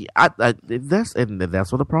 Yeah, that's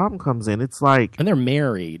where the problem comes in. It's like, and they're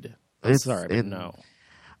married. No.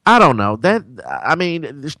 I don't know that.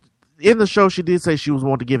 In the show, she did say she was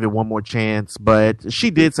wanting to give it one more chance, but she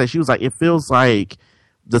did say, she was like, it feels like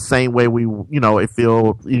the same way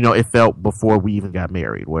it felt before we even got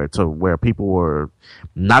married, where people were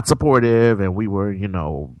not supportive and we were,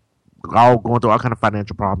 all going through all kind of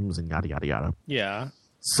financial problems and yada yada yada. Yeah.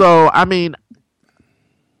 So I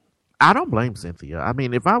don't blame Cynthia.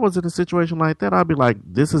 If I was in a situation like that, I'd be like,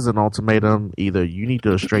 this is an ultimatum. Either you need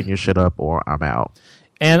to straighten your shit up or I'm out.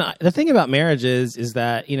 And the thing about marriage is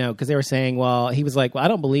that, because they were saying, well, he was like, well, I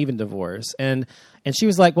don't believe in divorce. And she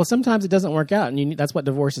was like, well, sometimes it doesn't work out. And that's what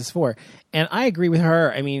divorce is for. And I agree with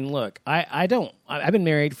her. Look, I've been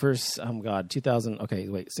married for, 6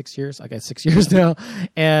 years. I guess 6 years now.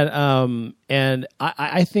 And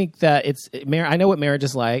I think that I know what marriage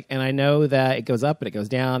is like. And I know that it goes up and it goes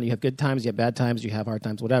down. You have good times, you have bad times, you have hard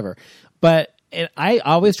times, whatever. But and I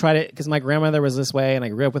always try to, because my grandmother was this way, and I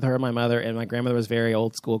grew up with her and my mother, and my grandmother was very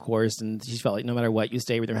old school, of course, and she felt like no matter what, you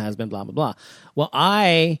stay with your husband, blah, blah, blah. Well,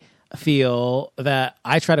 I feel that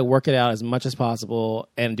I try to work it out as much as possible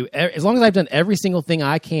and do, as long as I've done every single thing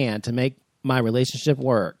I can to make my relationship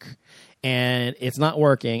work, and it's not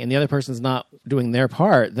working, and the other person's not doing their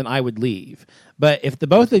part, then I would leave. But if the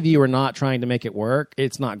both of you are not trying to make it work,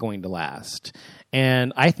 it's not going to last.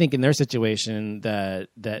 And I think in their situation that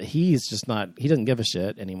he's just not, he doesn't give a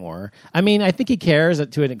shit anymore. I think he cares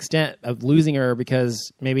to an extent of losing her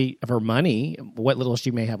because maybe of her money, what little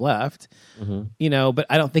she may have left, but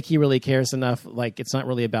I don't think he really cares enough. Like, it's not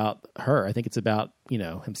really about her. I think it's about,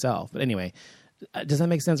 himself. But anyway, does that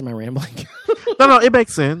make sense? Am I rambling? No, it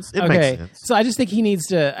makes sense. It makes sense. So I just think he needs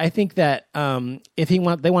to, I think that if they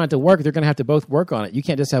want it to work, they're going to have to both work on it. You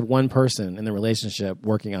can't just have one person in the relationship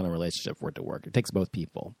working on a relationship for it to work. It takes both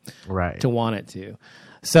people to want it to.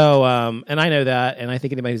 So, and I know that, and I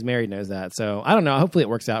think anybody who's married knows that. So I don't know. Hopefully it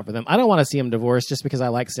works out for them. I don't want to see them divorced just because I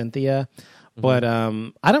like Cynthia, but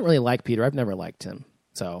I don't really like Peter. I've never liked him.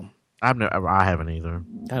 So I haven't either.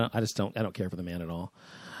 I don't care for the man at all.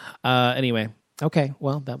 Anyway. Okay,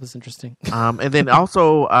 well, that was interesting. And then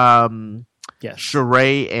also, yes,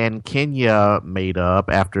 Sheree and Kenya made up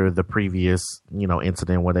after the previous,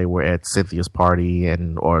 incident where they were at Cynthia's party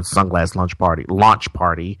or Sunglass launch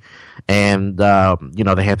party, and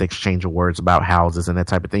they had the exchange of words about houses and that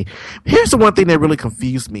type of thing. Here's the one thing that really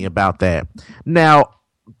confused me about that. Now,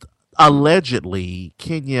 allegedly,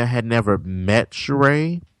 Kenya had never met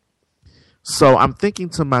Sheree. So I'm thinking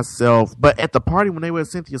to myself, but at the party, when they were at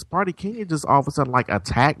Cynthia's party, Kenya just all of a sudden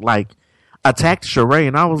attacked Sheree,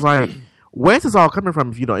 and I was like, where's this all coming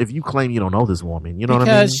from? If you claim you don't know this woman, you know what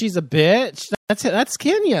I mean? Because she's a bitch. That's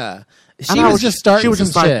Kenya. And She was just starting. She was some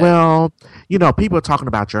just like, shit. well, people are talking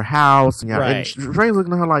about your house, and, Right. and Dre's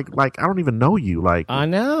looking at her like I don't even know you, like I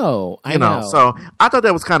know. So I thought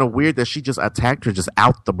that was kind of weird that she just attacked her just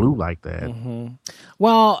out the blue like that. Mm-hmm.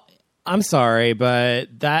 Well, I'm sorry, but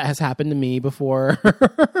that has happened to me before.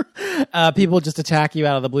 People just attack you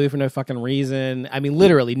out of the blue for no fucking reason. I mean,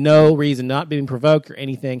 literally no reason, not being provoked or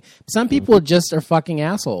anything. Some people just are fucking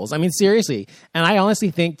assholes. I mean, seriously. And I honestly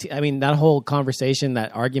think, that whole conversation,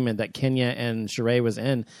 that argument that Kenya and Sheree was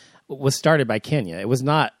in was started by Kenya. It was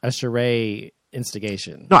not a Sheree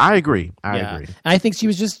instigation. No, I agree. I agree. And I think she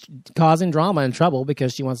was just causing drama and trouble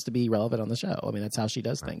because she wants to be relevant on the show. I mean, that's how she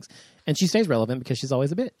does things. And she stays relevant because she's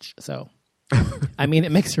always a bitch. So, I mean,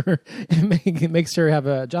 it makes her have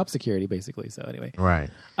a job security, basically. So anyway. Right.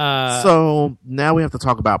 So now we have to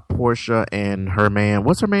talk about Portia and her man.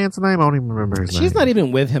 What's her man's name? I don't even remember his name. She's not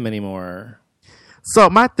even with him anymore. So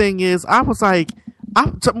my thing is, I was like,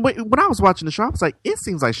 when I was watching the show, I was like, it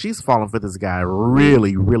seems like she's falling for this guy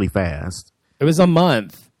really, really fast. It was a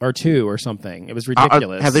month or two or something. It was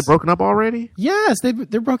ridiculous. Have they broken up already? Yes, they're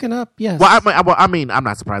broken up. Yes. Well, I mean, I'm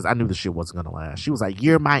not surprised. I knew the shit wasn't gonna last. She was like,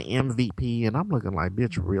 "You're my MVP," and I'm looking like,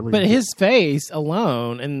 "Bitch, really?" But his face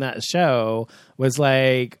alone in that show was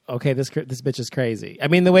like, okay, this bitch is crazy. I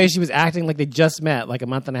mean, the way she was acting like they just met like a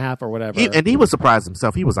month and a half or whatever. He was surprised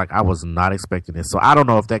himself. He was like, "I was not expecting this." So I don't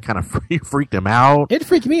know if that kind of freaked him out. It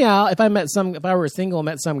freaked me out if I were single,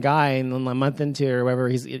 met some guy, and then a month into it or whatever,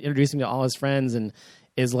 he's introducing me to all his friends and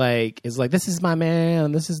is like, this is my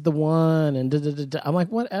man, this is the one, and I'm like,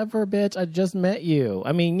 whatever, bitch, I just met you.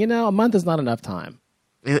 I mean, a month is not enough time.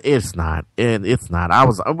 It's not, and it's not.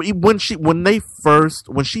 When she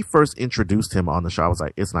first introduced him on the show, I was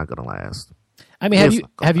like, it's not gonna last. I mean,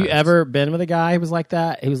 have you ever been with a guy who was like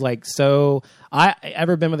that? He was like I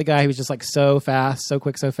ever been with a guy who was just like so fast, so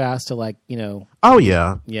quick, so fast to like, Oh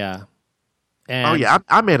yeah. Yeah. And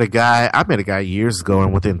I met a guy years ago,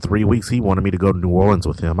 and within 3 weeks, he wanted me to go to New Orleans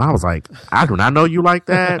with him. I was like, I do not know you like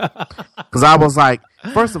that, because I was like,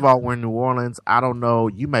 first of all, we're in New Orleans. I don't know.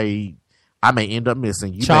 I may end up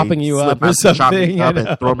missing you, chopping you up or something, chop me up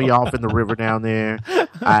and throw me off in the river down there.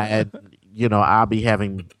 I'll be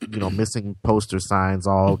having missing poster signs.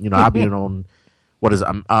 I'll be on what is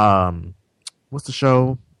what's the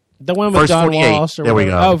show? The one with First John 48. Walsh. Or there we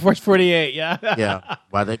whatever. go. Oh, First 48, yeah. Yeah.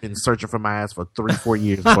 Well, they've been searching for my ass for 3-4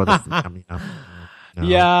 years. For this. No.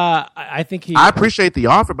 Yeah, I think I appreciate the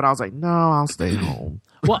offer, but I was like, no, I'll stay home.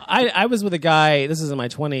 Well, I was with a guy, this is in my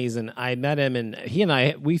 20s, and I met him, and he and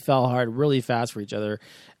I, we fell hard really fast for each other.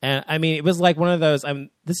 And I mean, it was like one of those,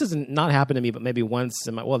 this has not happened to me, but maybe once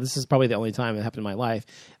this is probably the only time it happened in my life.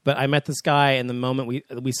 But I met this guy, and the moment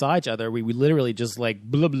we saw each other, we literally just like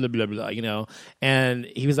blah, blah, blah, blah, and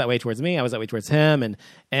he was that way towards me. I was that way towards him.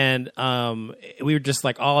 And we were just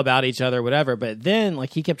like all about each other, whatever. But then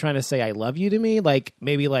like he kept trying to say, I love you to me, like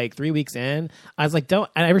maybe like 3 weeks in, I was like, don't,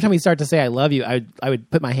 and every time he started to say, I love you, I would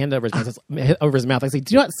put my hand over his mouth. I say,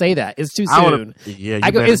 do not say that. It's too soon. It's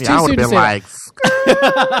too soon to say like,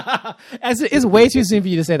 that. It's way too soon for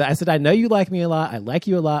you to say that. I said, I know you like me a lot. I like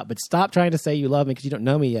you a lot, but stop trying to say you love me because you don't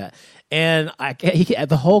know me yet. And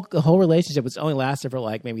the whole relationship, which only lasted for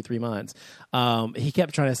like maybe 3 months, he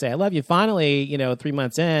kept trying to say, I love you. Finally, 3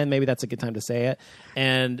 months in, maybe that's a good time to say it.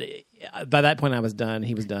 And by that point I was done.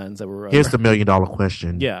 He was done. So we're over. Here's the $1 million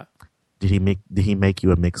question. Yeah. Did he make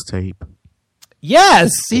you a mixtape?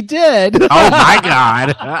 Yes, he did. Oh my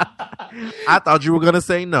God. I thought you were going to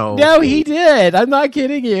say no. No, he did. I'm not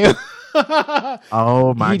kidding you.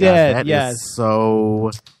 Oh my he God. Did, that yes. is so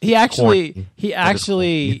he actually corny.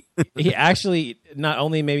 he actually not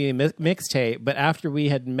only made me a mixtape, but after we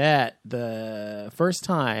had met the first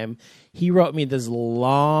time, he wrote me this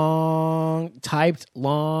typed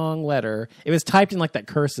long letter. It was typed in like that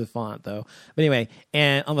cursive font though. But anyway,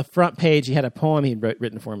 and on the front page he had a poem he'd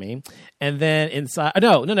written for me. And then inside,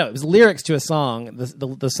 no, it was lyrics to a song.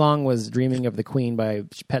 The song was "Dreaming of the Queen" by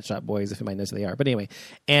Pet Shop Boys, if anybody knows who they are. But anyway,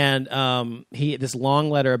 and he this long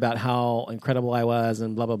letter about how incredible I was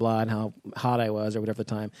and blah blah blah, and how hot I was or whatever at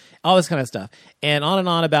the time, all this kind of stuff, and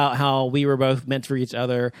on about how we were both meant for each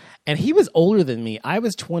other. And he was older than me. I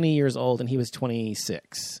was 20 years old and he was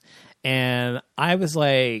 26, and I was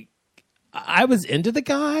like, I was into the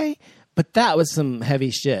guy. But that was some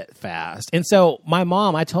heavy shit fast. And so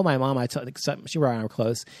I told my mom, she and I were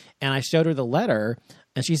close, and I showed her the letter,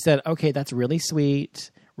 and she said, okay, that's really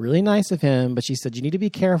sweet, really nice of him, but she said, you need to be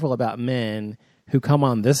careful about men who come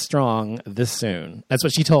on this strong this soon. That's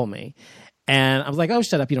what she told me. And I was like, oh,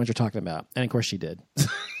 shut up, you know what you're talking about. And of course she did.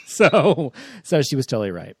 So she was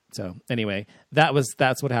totally right. So anyway,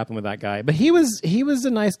 that's what happened with that guy. But he was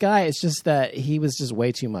a nice guy. It's just that he was just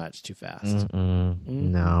way too much, too fast.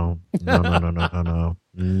 No. Hell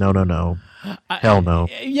no.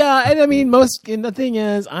 Yeah, and I mean, and the thing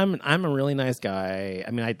is, I'm a really nice guy.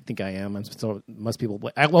 I mean, I think I am. Most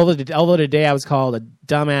people. Although today I was called a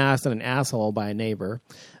dumbass and an asshole by a neighbor.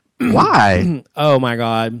 Why? Oh my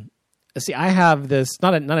God. See, I have this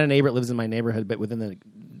not a neighbor that lives in my neighborhood, but within the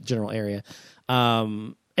general area.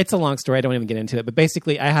 It's a long story. I don't even get into it. But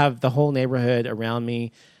basically, I have the whole neighborhood around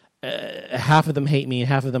me. Half of them hate me,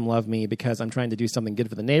 half of them love me because I'm trying to do something good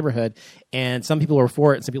for the neighborhood. And some people are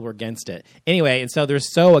for it, and some people are against it. Anyway, and so they're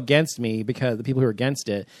so against me because the people who are against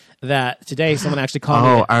it that today someone actually called me.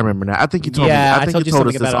 Oh, I remember now. I think you told me. Yeah, I think you told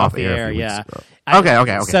us this off air. Yeah.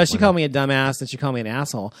 Okay. So she called me a dumbass and she called me an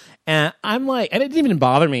asshole. And I'm like, and it didn't even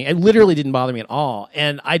bother me. It literally didn't bother me at all.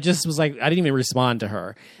 And I just was like, I didn't even respond to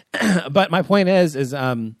her. But my point is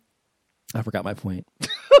I forgot my point.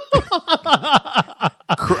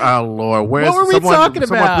 Oh Lord, what were we talking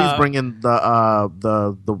someone about? Please bring in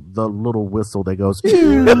the little whistle that goes.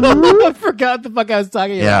 I forgot what the fuck I was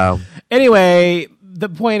talking about. Yeah. Anyway, the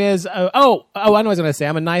point is, I know what I was going to say.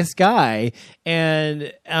 I'm a nice guy,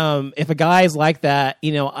 and if a guy is like that,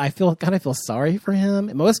 I kind of feel sorry for him.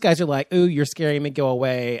 And most guys are like, "Ooh, you're scaring me. Go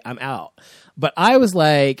away. I'm out." But I was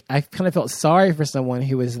like, I kind of felt sorry for someone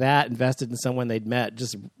who was that invested in someone they'd met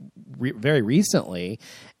just very recently.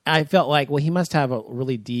 I felt like, well, he must have a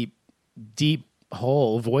really deep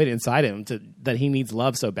hole, void inside him that he needs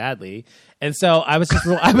love so badly. And so I was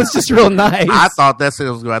just real nice. I thought that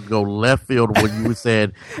sentence was going to have to go left field when you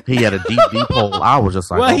said he had a deep hole. I was just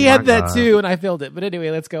like, well, he had that God. too, and I filled it. But anyway,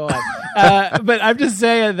 let's go on. But I'm just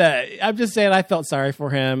saying I felt sorry for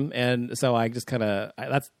him, and so I just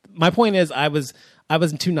that's my point. Is I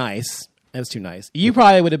wasn't too nice. I was too nice. You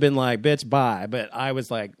probably would have been like, "Bitch, bye," but I was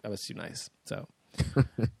too nice. So.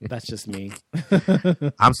 That's just me.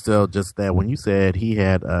 I'm still just that. When you said he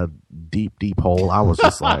had a deep hole, I was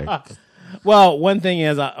just like, well, one thing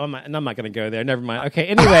is, I'm not going to go there. Never mind. Okay.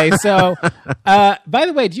 Anyway, so by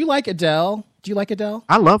the way, do you like Adele? Do you like Adele?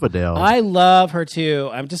 I love Adele. I love her too.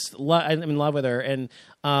 I'm in love with her, and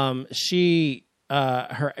she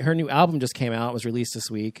her new album just came out. It was released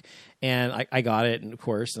this week, and I got it, and of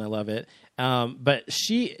course, and I love it. But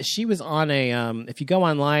she was on if you go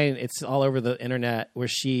online, it's all over the internet where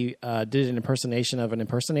she did an impersonation of an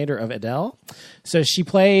impersonator of Adele. So she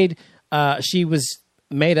played, she was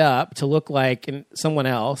made up to look like someone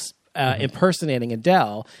else impersonating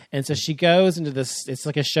Adele. And so she goes into this, it's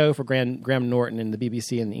like a show for Graham Norton in the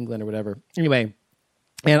BBC in England or whatever. Anyway.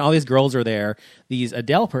 And all these girls are there. These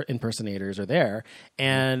Adele impersonators are there.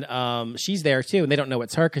 And she's there, too. And they don't know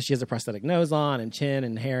it's her because she has a prosthetic nose on and chin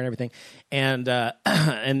and hair and everything. And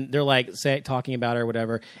and they're like talking about her or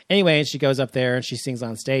whatever. Anyway, and she goes up there and she sings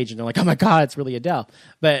on stage. And they're like, oh, my God, it's really Adele.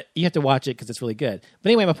 But you have to watch it because it's really good. But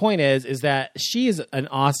anyway, my point is that she is an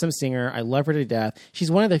awesome singer. I love her to death.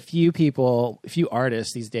 She's one of the few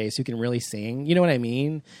artists these days who can really sing. You know what I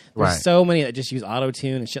mean? There's so many that just use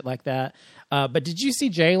auto-tune and shit like that. But did you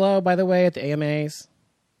see J-Lo, by the way, at the AMAs?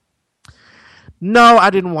 No, I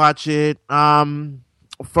didn't watch it. From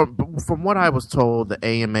what I was told, the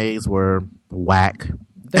AMAs were whack.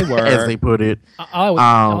 They were, as they put it. All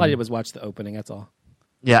I did was watch the opening. That's all.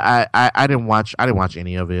 Yeah, I didn't watch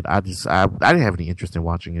any of it. I didn't have any interest in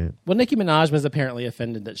watching it. Well, Nicki Minaj was apparently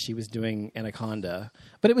offended that she was doing Anaconda,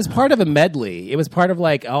 but it was part of a medley. It was part of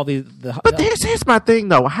like all the. But here's my thing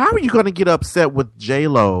though. How are you going to get upset with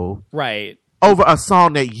J-Lo? Right. Over a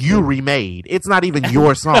song that you remade. It's not even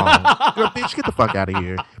your song. Girl, bitch, get the fuck out of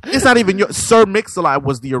here. It's not even your... Sir Mix-a-Lot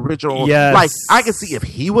was the original. Yes. Like, I can see if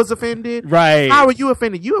he was offended. Right. How are you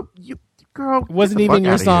offended? You girl. Wasn't even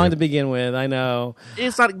your song to begin with. I know.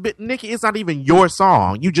 It's not... But Nikki, it's not even your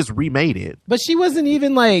song. You just remade it. But she wasn't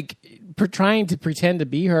even like... trying to pretend to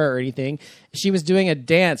be her or anything. She was doing a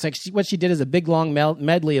dance. Like what she did is a big long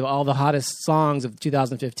medley of all the hottest songs of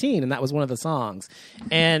 2015, and that was one of the songs.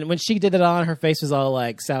 And when she did it on, her face was all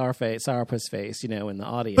like sourpuss face, in the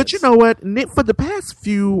audience. But you know what? For the past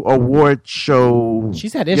few award shows,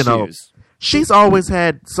 she's had issues. She's always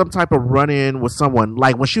had some type of run-in with someone.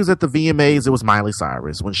 Like when she was at the VMAs, it was Miley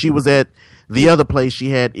Cyrus. When she was at the other place, she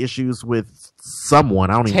had issues with someone.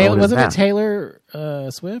 I don't even know. Wasn't it Taylor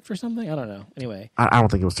Swift or something? I don't know. Anyway. I don't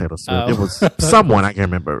think it was Taylor Swift. It was someone. I can't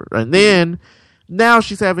remember. And then now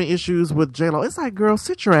she's having issues with J-Lo. It's like, girl,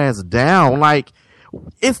 sit your ass down. Like,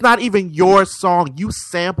 it's not even your song. You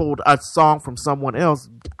sampled a song from someone else.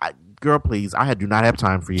 girl, please. I do not have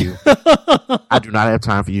time for you. I do not have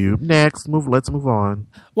time for you. Next, let's move on.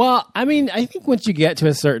 Well, I mean, I think once you get to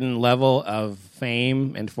a certain level of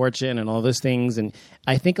fame and fortune and all those things, and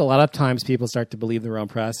I think a lot of times people start to believe their own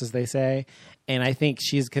press, as they say, and I think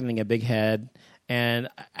she's getting a big head. And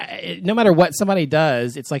no matter what somebody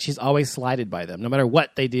does, it's like she's always slighted by them. No matter what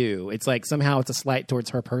they do, it's like somehow it's a slight towards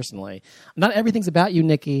her personally. Not everything's about you,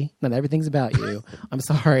 Nikki. Not everything's about you. I'm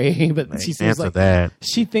sorry, but she seems like that.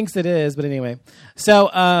 She thinks it is. But anyway, so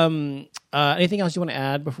anything else you want to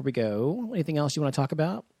add before we go? Anything else you want to talk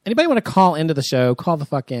about? Anybody want to call into the show? Call the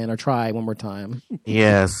fuck in or try one more time.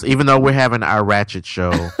 Yes, even though we're having our ratchet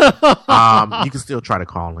show, you can still try to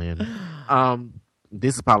call in.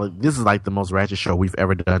 This is like the most ratchet show we've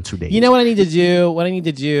ever done to date. You know what I need to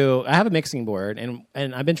do? I have a mixing board,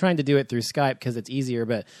 and I've been trying to do it through Skype because it's easier,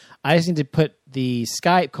 but I just need to put the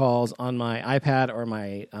Skype calls on my iPad or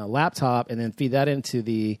my laptop and then feed that into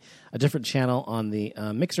a different channel on the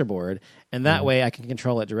mixer board, and that way I can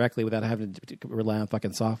control it directly without having to rely on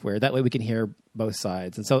fucking software. That way we can hear both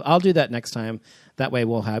sides. And so I'll do that next time. That way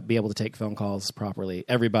we'll be able to take phone calls properly,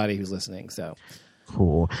 everybody who's listening. So...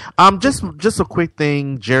 Cool. Just a quick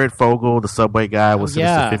thing. Jared Fogle, the Subway guy, was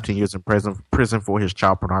sentenced to 15 years in prison for his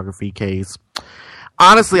child pornography case.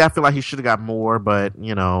 Honestly, I feel like he should have got more, but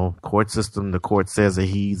the court says that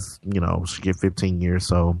he's should get 15 years.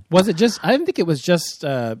 So was it just? I didn't think it was just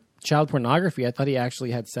child pornography. I thought he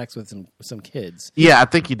actually had sex with some kids. Yeah, I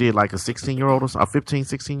think he did, like a 16-year-old or a 15,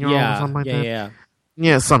 16-year-old or something like that.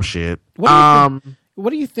 Yeah, some shit.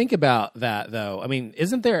 What do you think about that, though? I mean,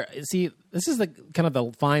 isn't there... See, this is the kind of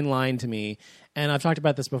the fine line to me, and I've talked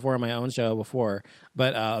about this before on my own show before,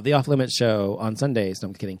 but the Off Limits show on Sundays. No,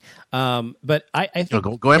 I'm kidding. But I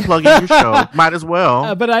think... Go ahead and plug in your show. Might as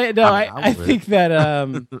well. But I think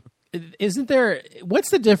that... isn't there...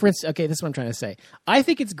 What's the difference? Okay, this is what I'm trying to say. I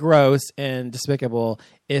think it's gross and despicable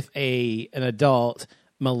if an adult...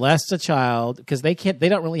 molest a child because they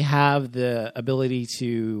don't really have the ability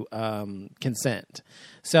to consent.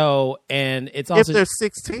 So, and it's also if they're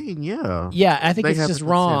 16, yeah, I think it's just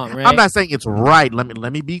wrong. Right? I'm not saying it's right.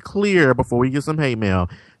 Let me be clear before we get some hate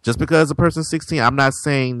mail. Just because a person's 16, I'm not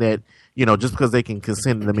saying that just because they can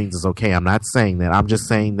consent that means it's okay. I'm not saying that. I'm just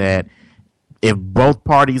saying that if both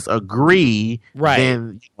parties agree,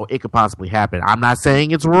 then it could possibly happen. I'm not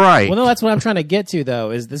saying it's right. Well, no, that's what I'm trying to get to,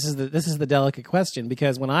 though. Is this is the delicate question?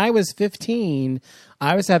 Because when I was 15,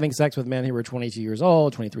 I was having sex with men who were 22 years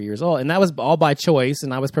old, 23 years old, and that was all by choice,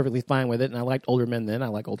 and I was perfectly fine with it. And I liked older men then. I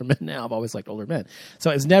like older men now. I've always liked older men,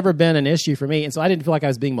 so it's never been an issue for me. And so I didn't feel like I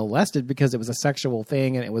was being molested because it was a sexual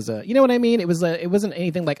thing, and it was you know what I mean? It wasn't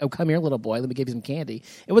anything like, oh, come here, little boy, let me give you some candy.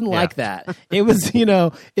 It wasn't like that. It was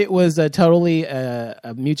it was totally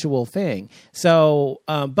a mutual thing. So,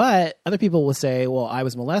 but other people will say, well, I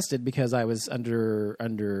was molested because I was under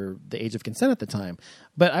the age of consent at the time.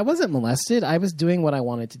 But I wasn't molested. I was doing what I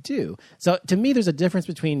wanted to do. So to me, there's a difference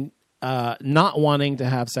between not wanting to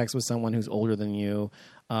have sex with someone who's older than you,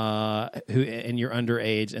 and you're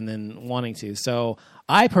underage, and then wanting to. So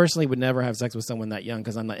I personally would never have sex with someone that young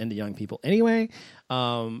because I'm not into young people anyway.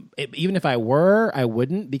 Even if I were, I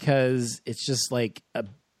wouldn't because it's just like a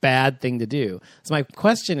bad thing to do. So my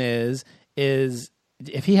question is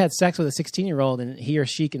if he had sex with a 16-year-old and he or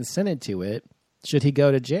she consented to it, should he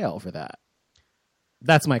go to jail for that?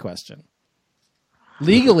 That's my question.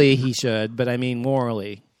 Legally, he should, but I mean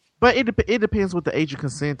morally. But it depends what the age of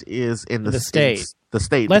consent is in the state. The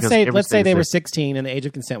state. Let's say they were 16 and the age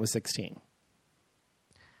of consent was 16.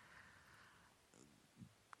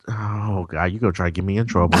 Oh God, you're gonna try to get me in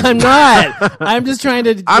trouble. I'm not. I'm just trying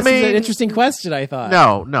to. This is an interesting question. I thought.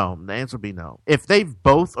 No. The answer would be no. If they've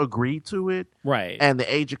both agreed to it, right, and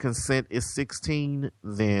the age of consent is 16,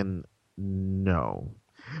 then no.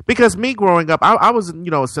 Because me growing up, I was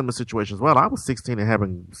in a similar situation as well. I was 16 and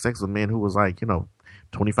having sex with men who was like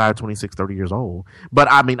 25, 26, 30 years old. But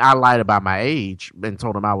I mean, I lied about my age and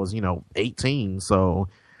told them I was 18. So.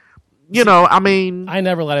 I mean... I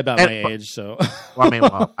never lied about my age, so...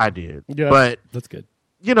 I did. Yeah, but that's good.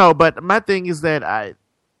 But my thing is that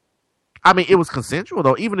I mean, it was consensual,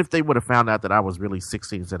 though. Even if they would have found out that I was really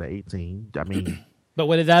 16 instead of 18, I mean... But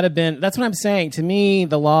would that have been... That's what I'm saying. To me,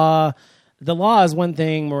 the law the law is one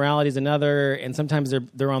thing, morality is another, and sometimes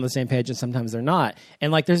they're on the same page and sometimes they're not.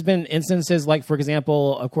 And like there's been instances like, for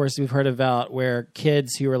example, of course we've heard about where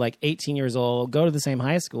kids who are like 18 years old go to the same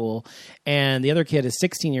high school and the other kid is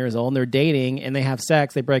 16 years old and they're dating and they have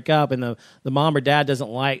sex, they break up, and the mom or dad doesn't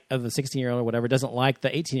like, of the 16-year-old or whatever, doesn't like the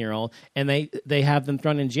 18-year-old, and they have them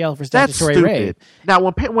thrown in jail for statutory rape. Now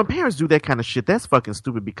when parents do that kind of shit, that's fucking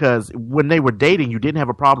stupid, because when they were dating you didn't have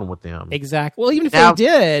a problem with them. Exactly. Well, even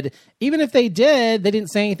if they did, they didn't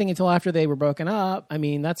say anything until after they were broken up. I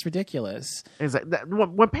mean, that's ridiculous. Exactly.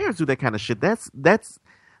 When parents do that kind of shit,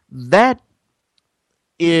 that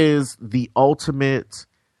is the ultimate.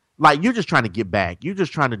 Like, you're just trying to get back. You're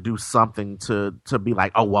just trying to do something to be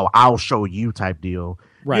like, oh well, I'll show you type deal.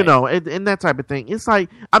 Right. You know, and that type of thing. It's like,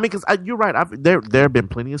 I mean, because you're right. There have been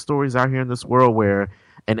plenty of stories out here in this world where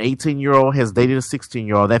an 18-year-old has dated a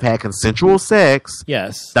 16-year-old. They've had consensual sex.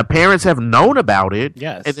 Yes. The parents have known about it.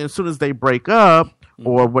 Yes. And then as soon as they break up,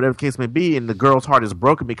 or whatever the case may be, and the girl's heart is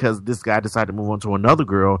broken because this guy decided to move on to another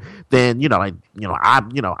girl, then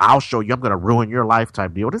I'll show you. I'm going to ruin your life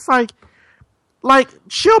type deal. It's like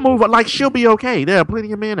she'll move on. Like, she'll be okay. There are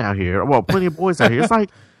plenty of men out here. Well, plenty of boys out here. It's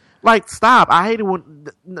like stop. I hate it when.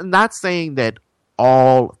 Not saying that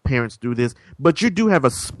all parents do this, but you do have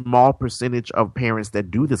a small percentage of parents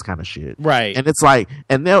that do this kind of shit. Right. And it's like,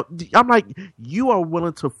 I'm like, you are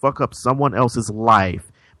willing to fuck up someone else's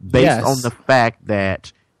life based on the fact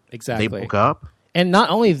that they broke up. And not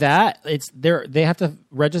only that, they have to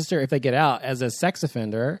register if they get out as a sex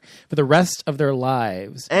offender for the rest of their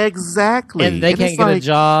lives. Exactly. And they can't get a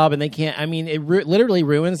job, and they can't. I mean, it literally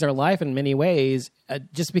ruins their life in many ways,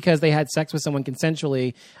 just because they had sex with someone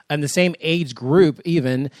consensually in the same age group,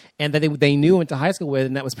 even, and that they knew, went to high school with,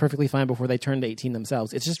 and that was perfectly fine before they turned 18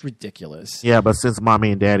 themselves. It's just ridiculous. Yeah, but since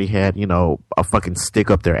mommy and daddy had, a fucking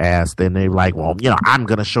stick up their ass, then they're like, well, I'm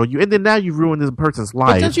gonna show you, and then now you ruined this person's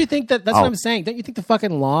life. But don't you think that's what I'm saying? Don't you think the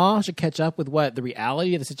fucking law should catch up with what the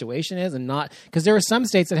reality of the situation is, and not, because there are some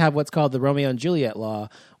states that have what's called the Romeo and Juliet law,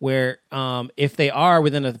 where if they are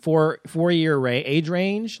within a four-year age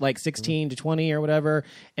range, like 16 to 20 or whatever,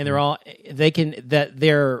 and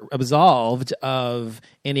they're absolved of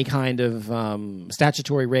any kind of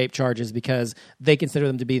statutory rape charges because they consider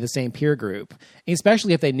them to be the same peer group,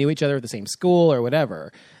 especially if they knew each other at the same school or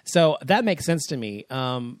whatever. So that makes sense to me.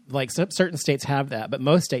 Certain states have that, but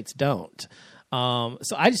most states don't.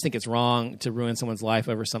 So I just think it's wrong to ruin someone's life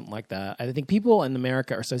over something like that. I think people in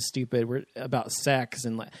America are so stupid. We're about sex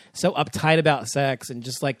and so uptight about sex, and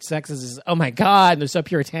just like sex is, oh my God, and they're so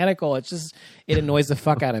puritanical. It annoys the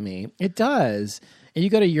fuck out of me. It does. And you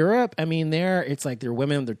go to Europe, I mean, it's like there are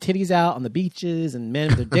women with their titties out on the beaches and men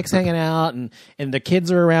with their dicks hanging out, and their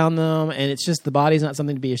kids are around them, and it's just, the body's not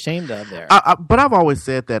something to be ashamed of there. But I've always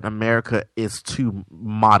said that America is too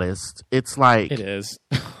modest. It's like... It is.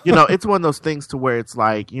 It's one of those things to where it's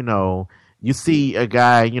like, you see a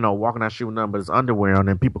guy, walking out shooting nothing but his underwear on,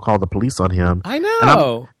 and people call the police on him. I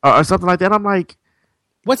know. Or something like that. I'm like...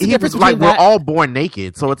 What's the difference between we're all born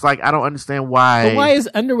naked, so it's like I don't understand why. But why is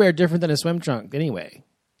underwear different than a swim trunk anyway?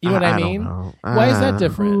 You know what I mean? Don't know. Why is that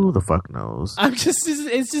different? Who the fuck knows? It's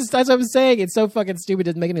just that's what I'm saying. It's so fucking stupid.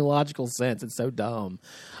 It doesn't make any logical sense. It's so dumb.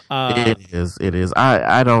 It is.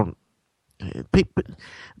 I don't.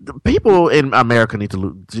 People in America need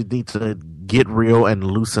to get real and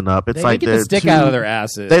loosen up. It's like they get the stick out of their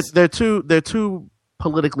asses. They're too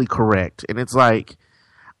politically correct, and it's like.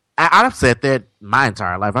 I've said that my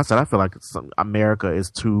entire life. I feel like America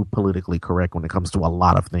is too politically correct when it comes to a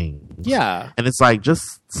lot of things. Yeah. And it's like,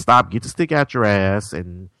 just stop, get the stick out your ass.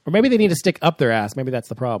 Or maybe they need to stick up their ass. Maybe that's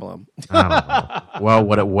the problem. I don't know.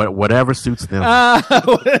 Well, whatever suits them.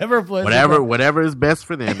 Whatever is best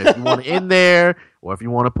for them. If you want it in there or if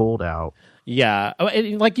you want it pulled out. Yeah.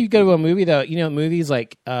 Like you go to a movie, though, movies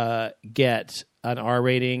like get an R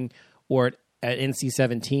rating or an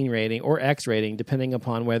NC-17 rating or X rating, depending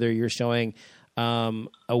upon whether you're showing a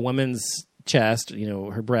woman's chest,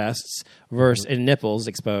 her breasts, and nipples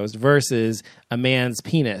exposed, versus a man's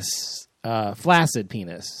penis, flaccid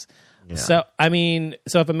penis. Yeah. So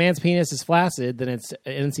if a man's penis is flaccid, then it's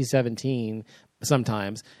NC-17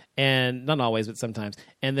 sometimes, and not always, but sometimes.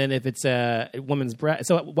 And then if it's a woman's breast,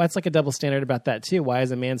 so what's like a double standard about that too? Why is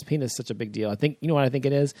a man's penis such a big deal? I think, what I think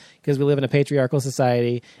it is? Because we live in a patriarchal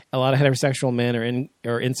society. A lot of heterosexual men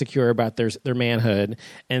are insecure about their manhood,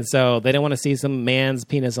 and so they don't want to see some man's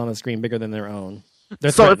penis on the screen bigger than their own.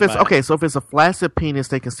 So if it's a flaccid penis,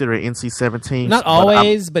 they consider it NC-17. Not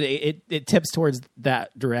always, but it tips towards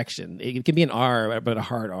that direction. It can be an R, but a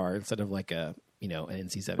hard R instead of like a an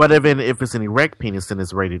NC-17. But if it's an erect penis, then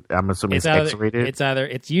it's rated. I'm assuming it's X-rated.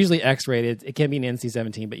 It's usually X-rated. It can be an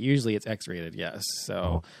NC-17, but usually it's X-rated. Yes.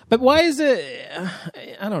 So, but why is it?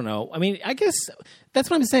 I don't know. I mean, I guess that's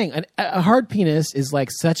what I'm saying. A hard penis is like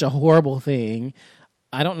such a horrible thing.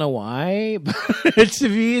 I don't know why, but to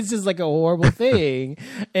me, it's just like a horrible thing.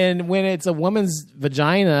 And when it's a woman's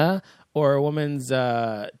vagina or a woman's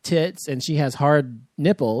tits and she has hard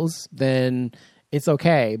nipples, then it's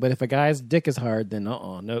okay. But if a guy's dick is hard, then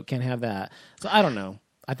no, can't have that. So I don't know.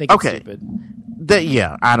 I think it's stupid.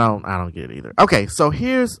 I don't get it either. Okay, so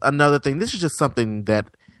here's another thing. This is just something that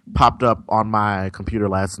popped up on my computer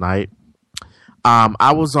last night.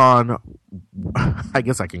 I was on, I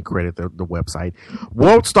guess I can credit the website,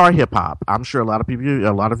 World Star Hip Hop. I'm sure a lot of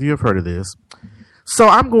you have heard of this. So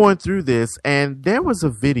I'm going through this, and there was a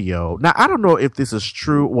video. Now, I don't know if this is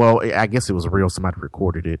true. Well, I guess it was real. Somebody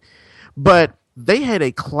recorded it. But they had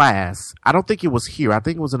a class. I don't think it was here. I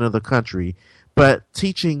think it was in another country. But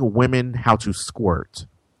teaching women how to squirt.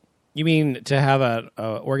 You mean to have a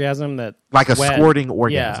orgasm that like a squirting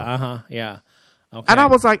orgasm? Yeah. Yeah. Okay. And I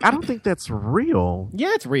was like, I don't think that's real.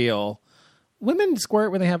 Yeah, it's real. Women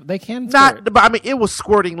squirt when they can squirt. Not, but I mean, it was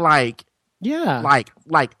squirting like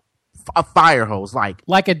like a fire hose,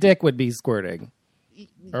 like a dick would be squirting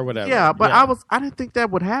or whatever. Yeah, but I didn't think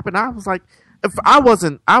that would happen. I was like, I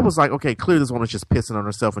was like, okay, clearly this woman's just pissing on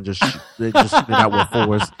herself and just shooting it out with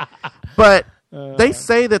force. But they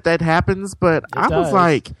say that happens, but I was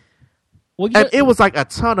like, and it was like a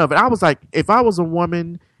ton of it. I was like, if I was a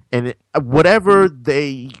woman. And whatever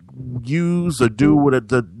they use or do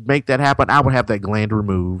to make that happen, I would have that gland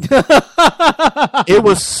removed. It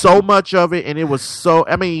was so much of it, and it was so.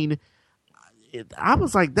 I mean, I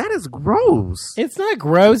was like, that is gross. It's not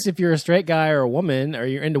gross if you're a straight guy or a woman, or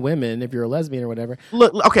you're into women, if you're a lesbian or whatever.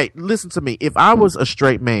 Look, okay, listen to me. If I was a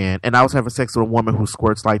straight man and I was having sex with a woman who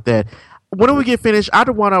squirts like that, when we get finished, I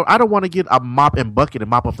don't want to get a mop and bucket and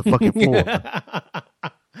mop up the fucking floor.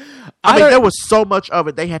 I mean, there was so much of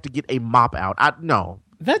it, they had to get a mop out.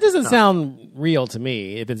 That doesn't sound real to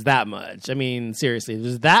me if it's that much. I mean, seriously, if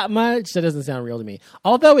there's that much, that doesn't sound real to me.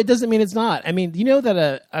 Although it doesn't mean it's not. I mean, you know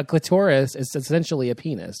that a clitoris is essentially a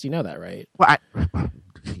penis. You know that, right? Well,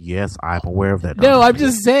 yes, I'm aware of that. No, I'm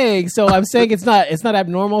just saying. So I'm saying it's not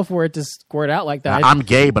abnormal for it to squirt out like that. I'm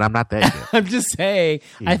gay, but I'm not that gay. I'm just saying.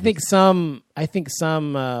 I think some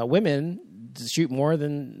women shoot more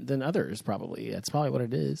than others. Probably that's probably what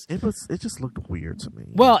it is. It just looked weird to me.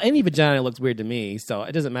 Well, any vagina looks weird to me, so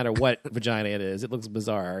it doesn't matter what vagina it is. It looks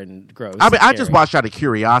bizarre and gross. I mean, I just watched out of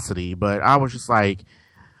curiosity, but I was like,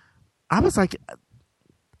 and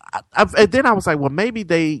then I was like, well, maybe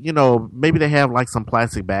they have like some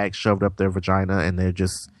plastic bags shoved up their vagina and they're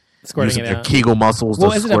just squirting using it their out. Kegel muscles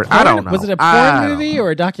to squirt. I don't know. Was it a porn movie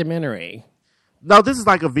or a documentary? No, this is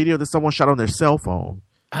like a video that someone shot on their cell phone.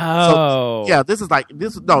 Oh, so, yeah. This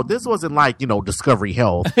wasn't like Discovery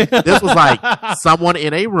Health. This was like someone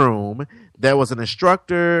in a room. There was an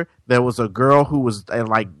instructor. There was a girl who was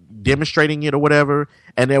like demonstrating it or whatever,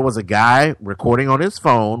 and there was a guy recording on his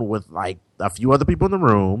phone with like a few other people in the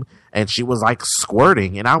room, and she was like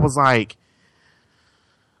squirting, and I was like,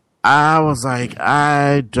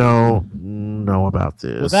 I don't know about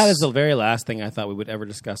this. Well, that is the very last thing I thought we would ever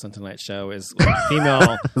discuss on tonight's show is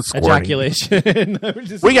female ejaculation.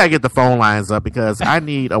 We got to get the phone lines up because I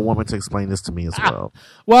need a woman to explain this to me as well.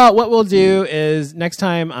 Well, what we'll do is next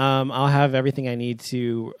time I'll have everything I need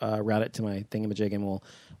to route it to my thingamajig, and we'll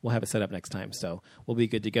have it set up next time. So we'll be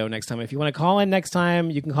good to go next time. If you want to call in next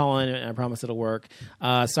time, you can call in, and I promise it'll work.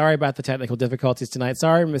 Sorry about the technical difficulties tonight.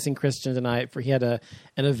 sorry we're missing Christian tonight. He had an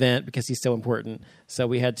event because he's so important. So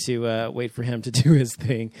we had to wait for him to do his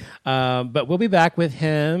thing. But we'll be back with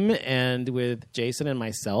him and with Jason and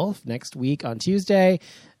myself next week on Tuesday.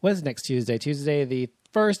 What is next Tuesday? Tuesday the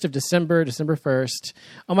 1st of December 1st.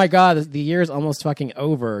 Oh my God, the year is almost fucking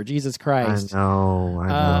over. Jesus Christ. I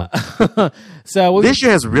know. So this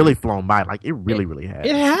year has really flown by. Like it really has.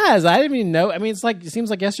 It has. I didn't even know. I mean, it seems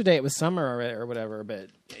like yesterday it was summer or whatever, but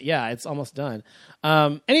yeah, it's almost done.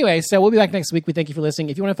 Anyway, so we'll be back next week. We thank you for listening.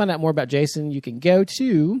 If you want to find out more about Jason, you can go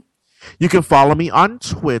to... You can follow me on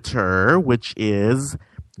Twitter, which is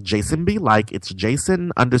Jason B. Like. It's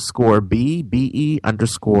Jason _B_BE_like.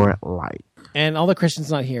 And all the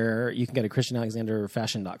Christians not here, you can go to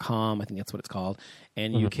ChristianAlexanderFashion.com. I think that's what it's called.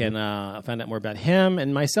 And you can find out more about him.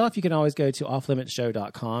 And myself, you can always go to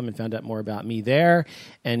offlimitshow.com and find out more about me there.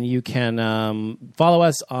 And you can follow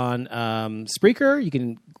us on Spreaker. You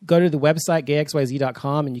can go to the website,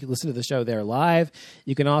 gayxyz.com, and you can listen to the show there live.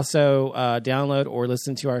 You can also download or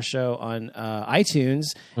listen to our show on iTunes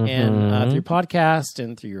and through podcast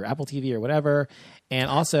and through your Apple TV or whatever. And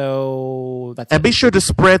also, and be sure to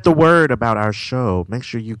spread the word about our show. Make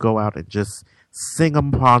sure you go out and just sing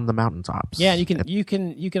them upon the mountaintops. Yeah, and you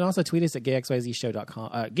can also tweet us at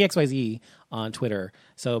gayxyzshow.com, gayxyz on Twitter.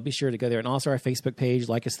 So be sure to go there, and also our Facebook page,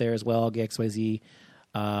 like us there as well, gayxyz.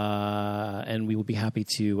 And we will be happy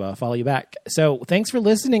to follow you back. So thanks for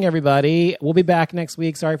listening, everybody. We'll be back next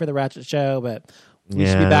week. Sorry for the Ratchet show, but we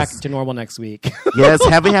should be back to normal next week. Yes,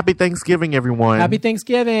 happy Thanksgiving, everyone. Happy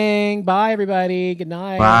Thanksgiving. Bye, everybody. Good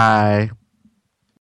night. Bye.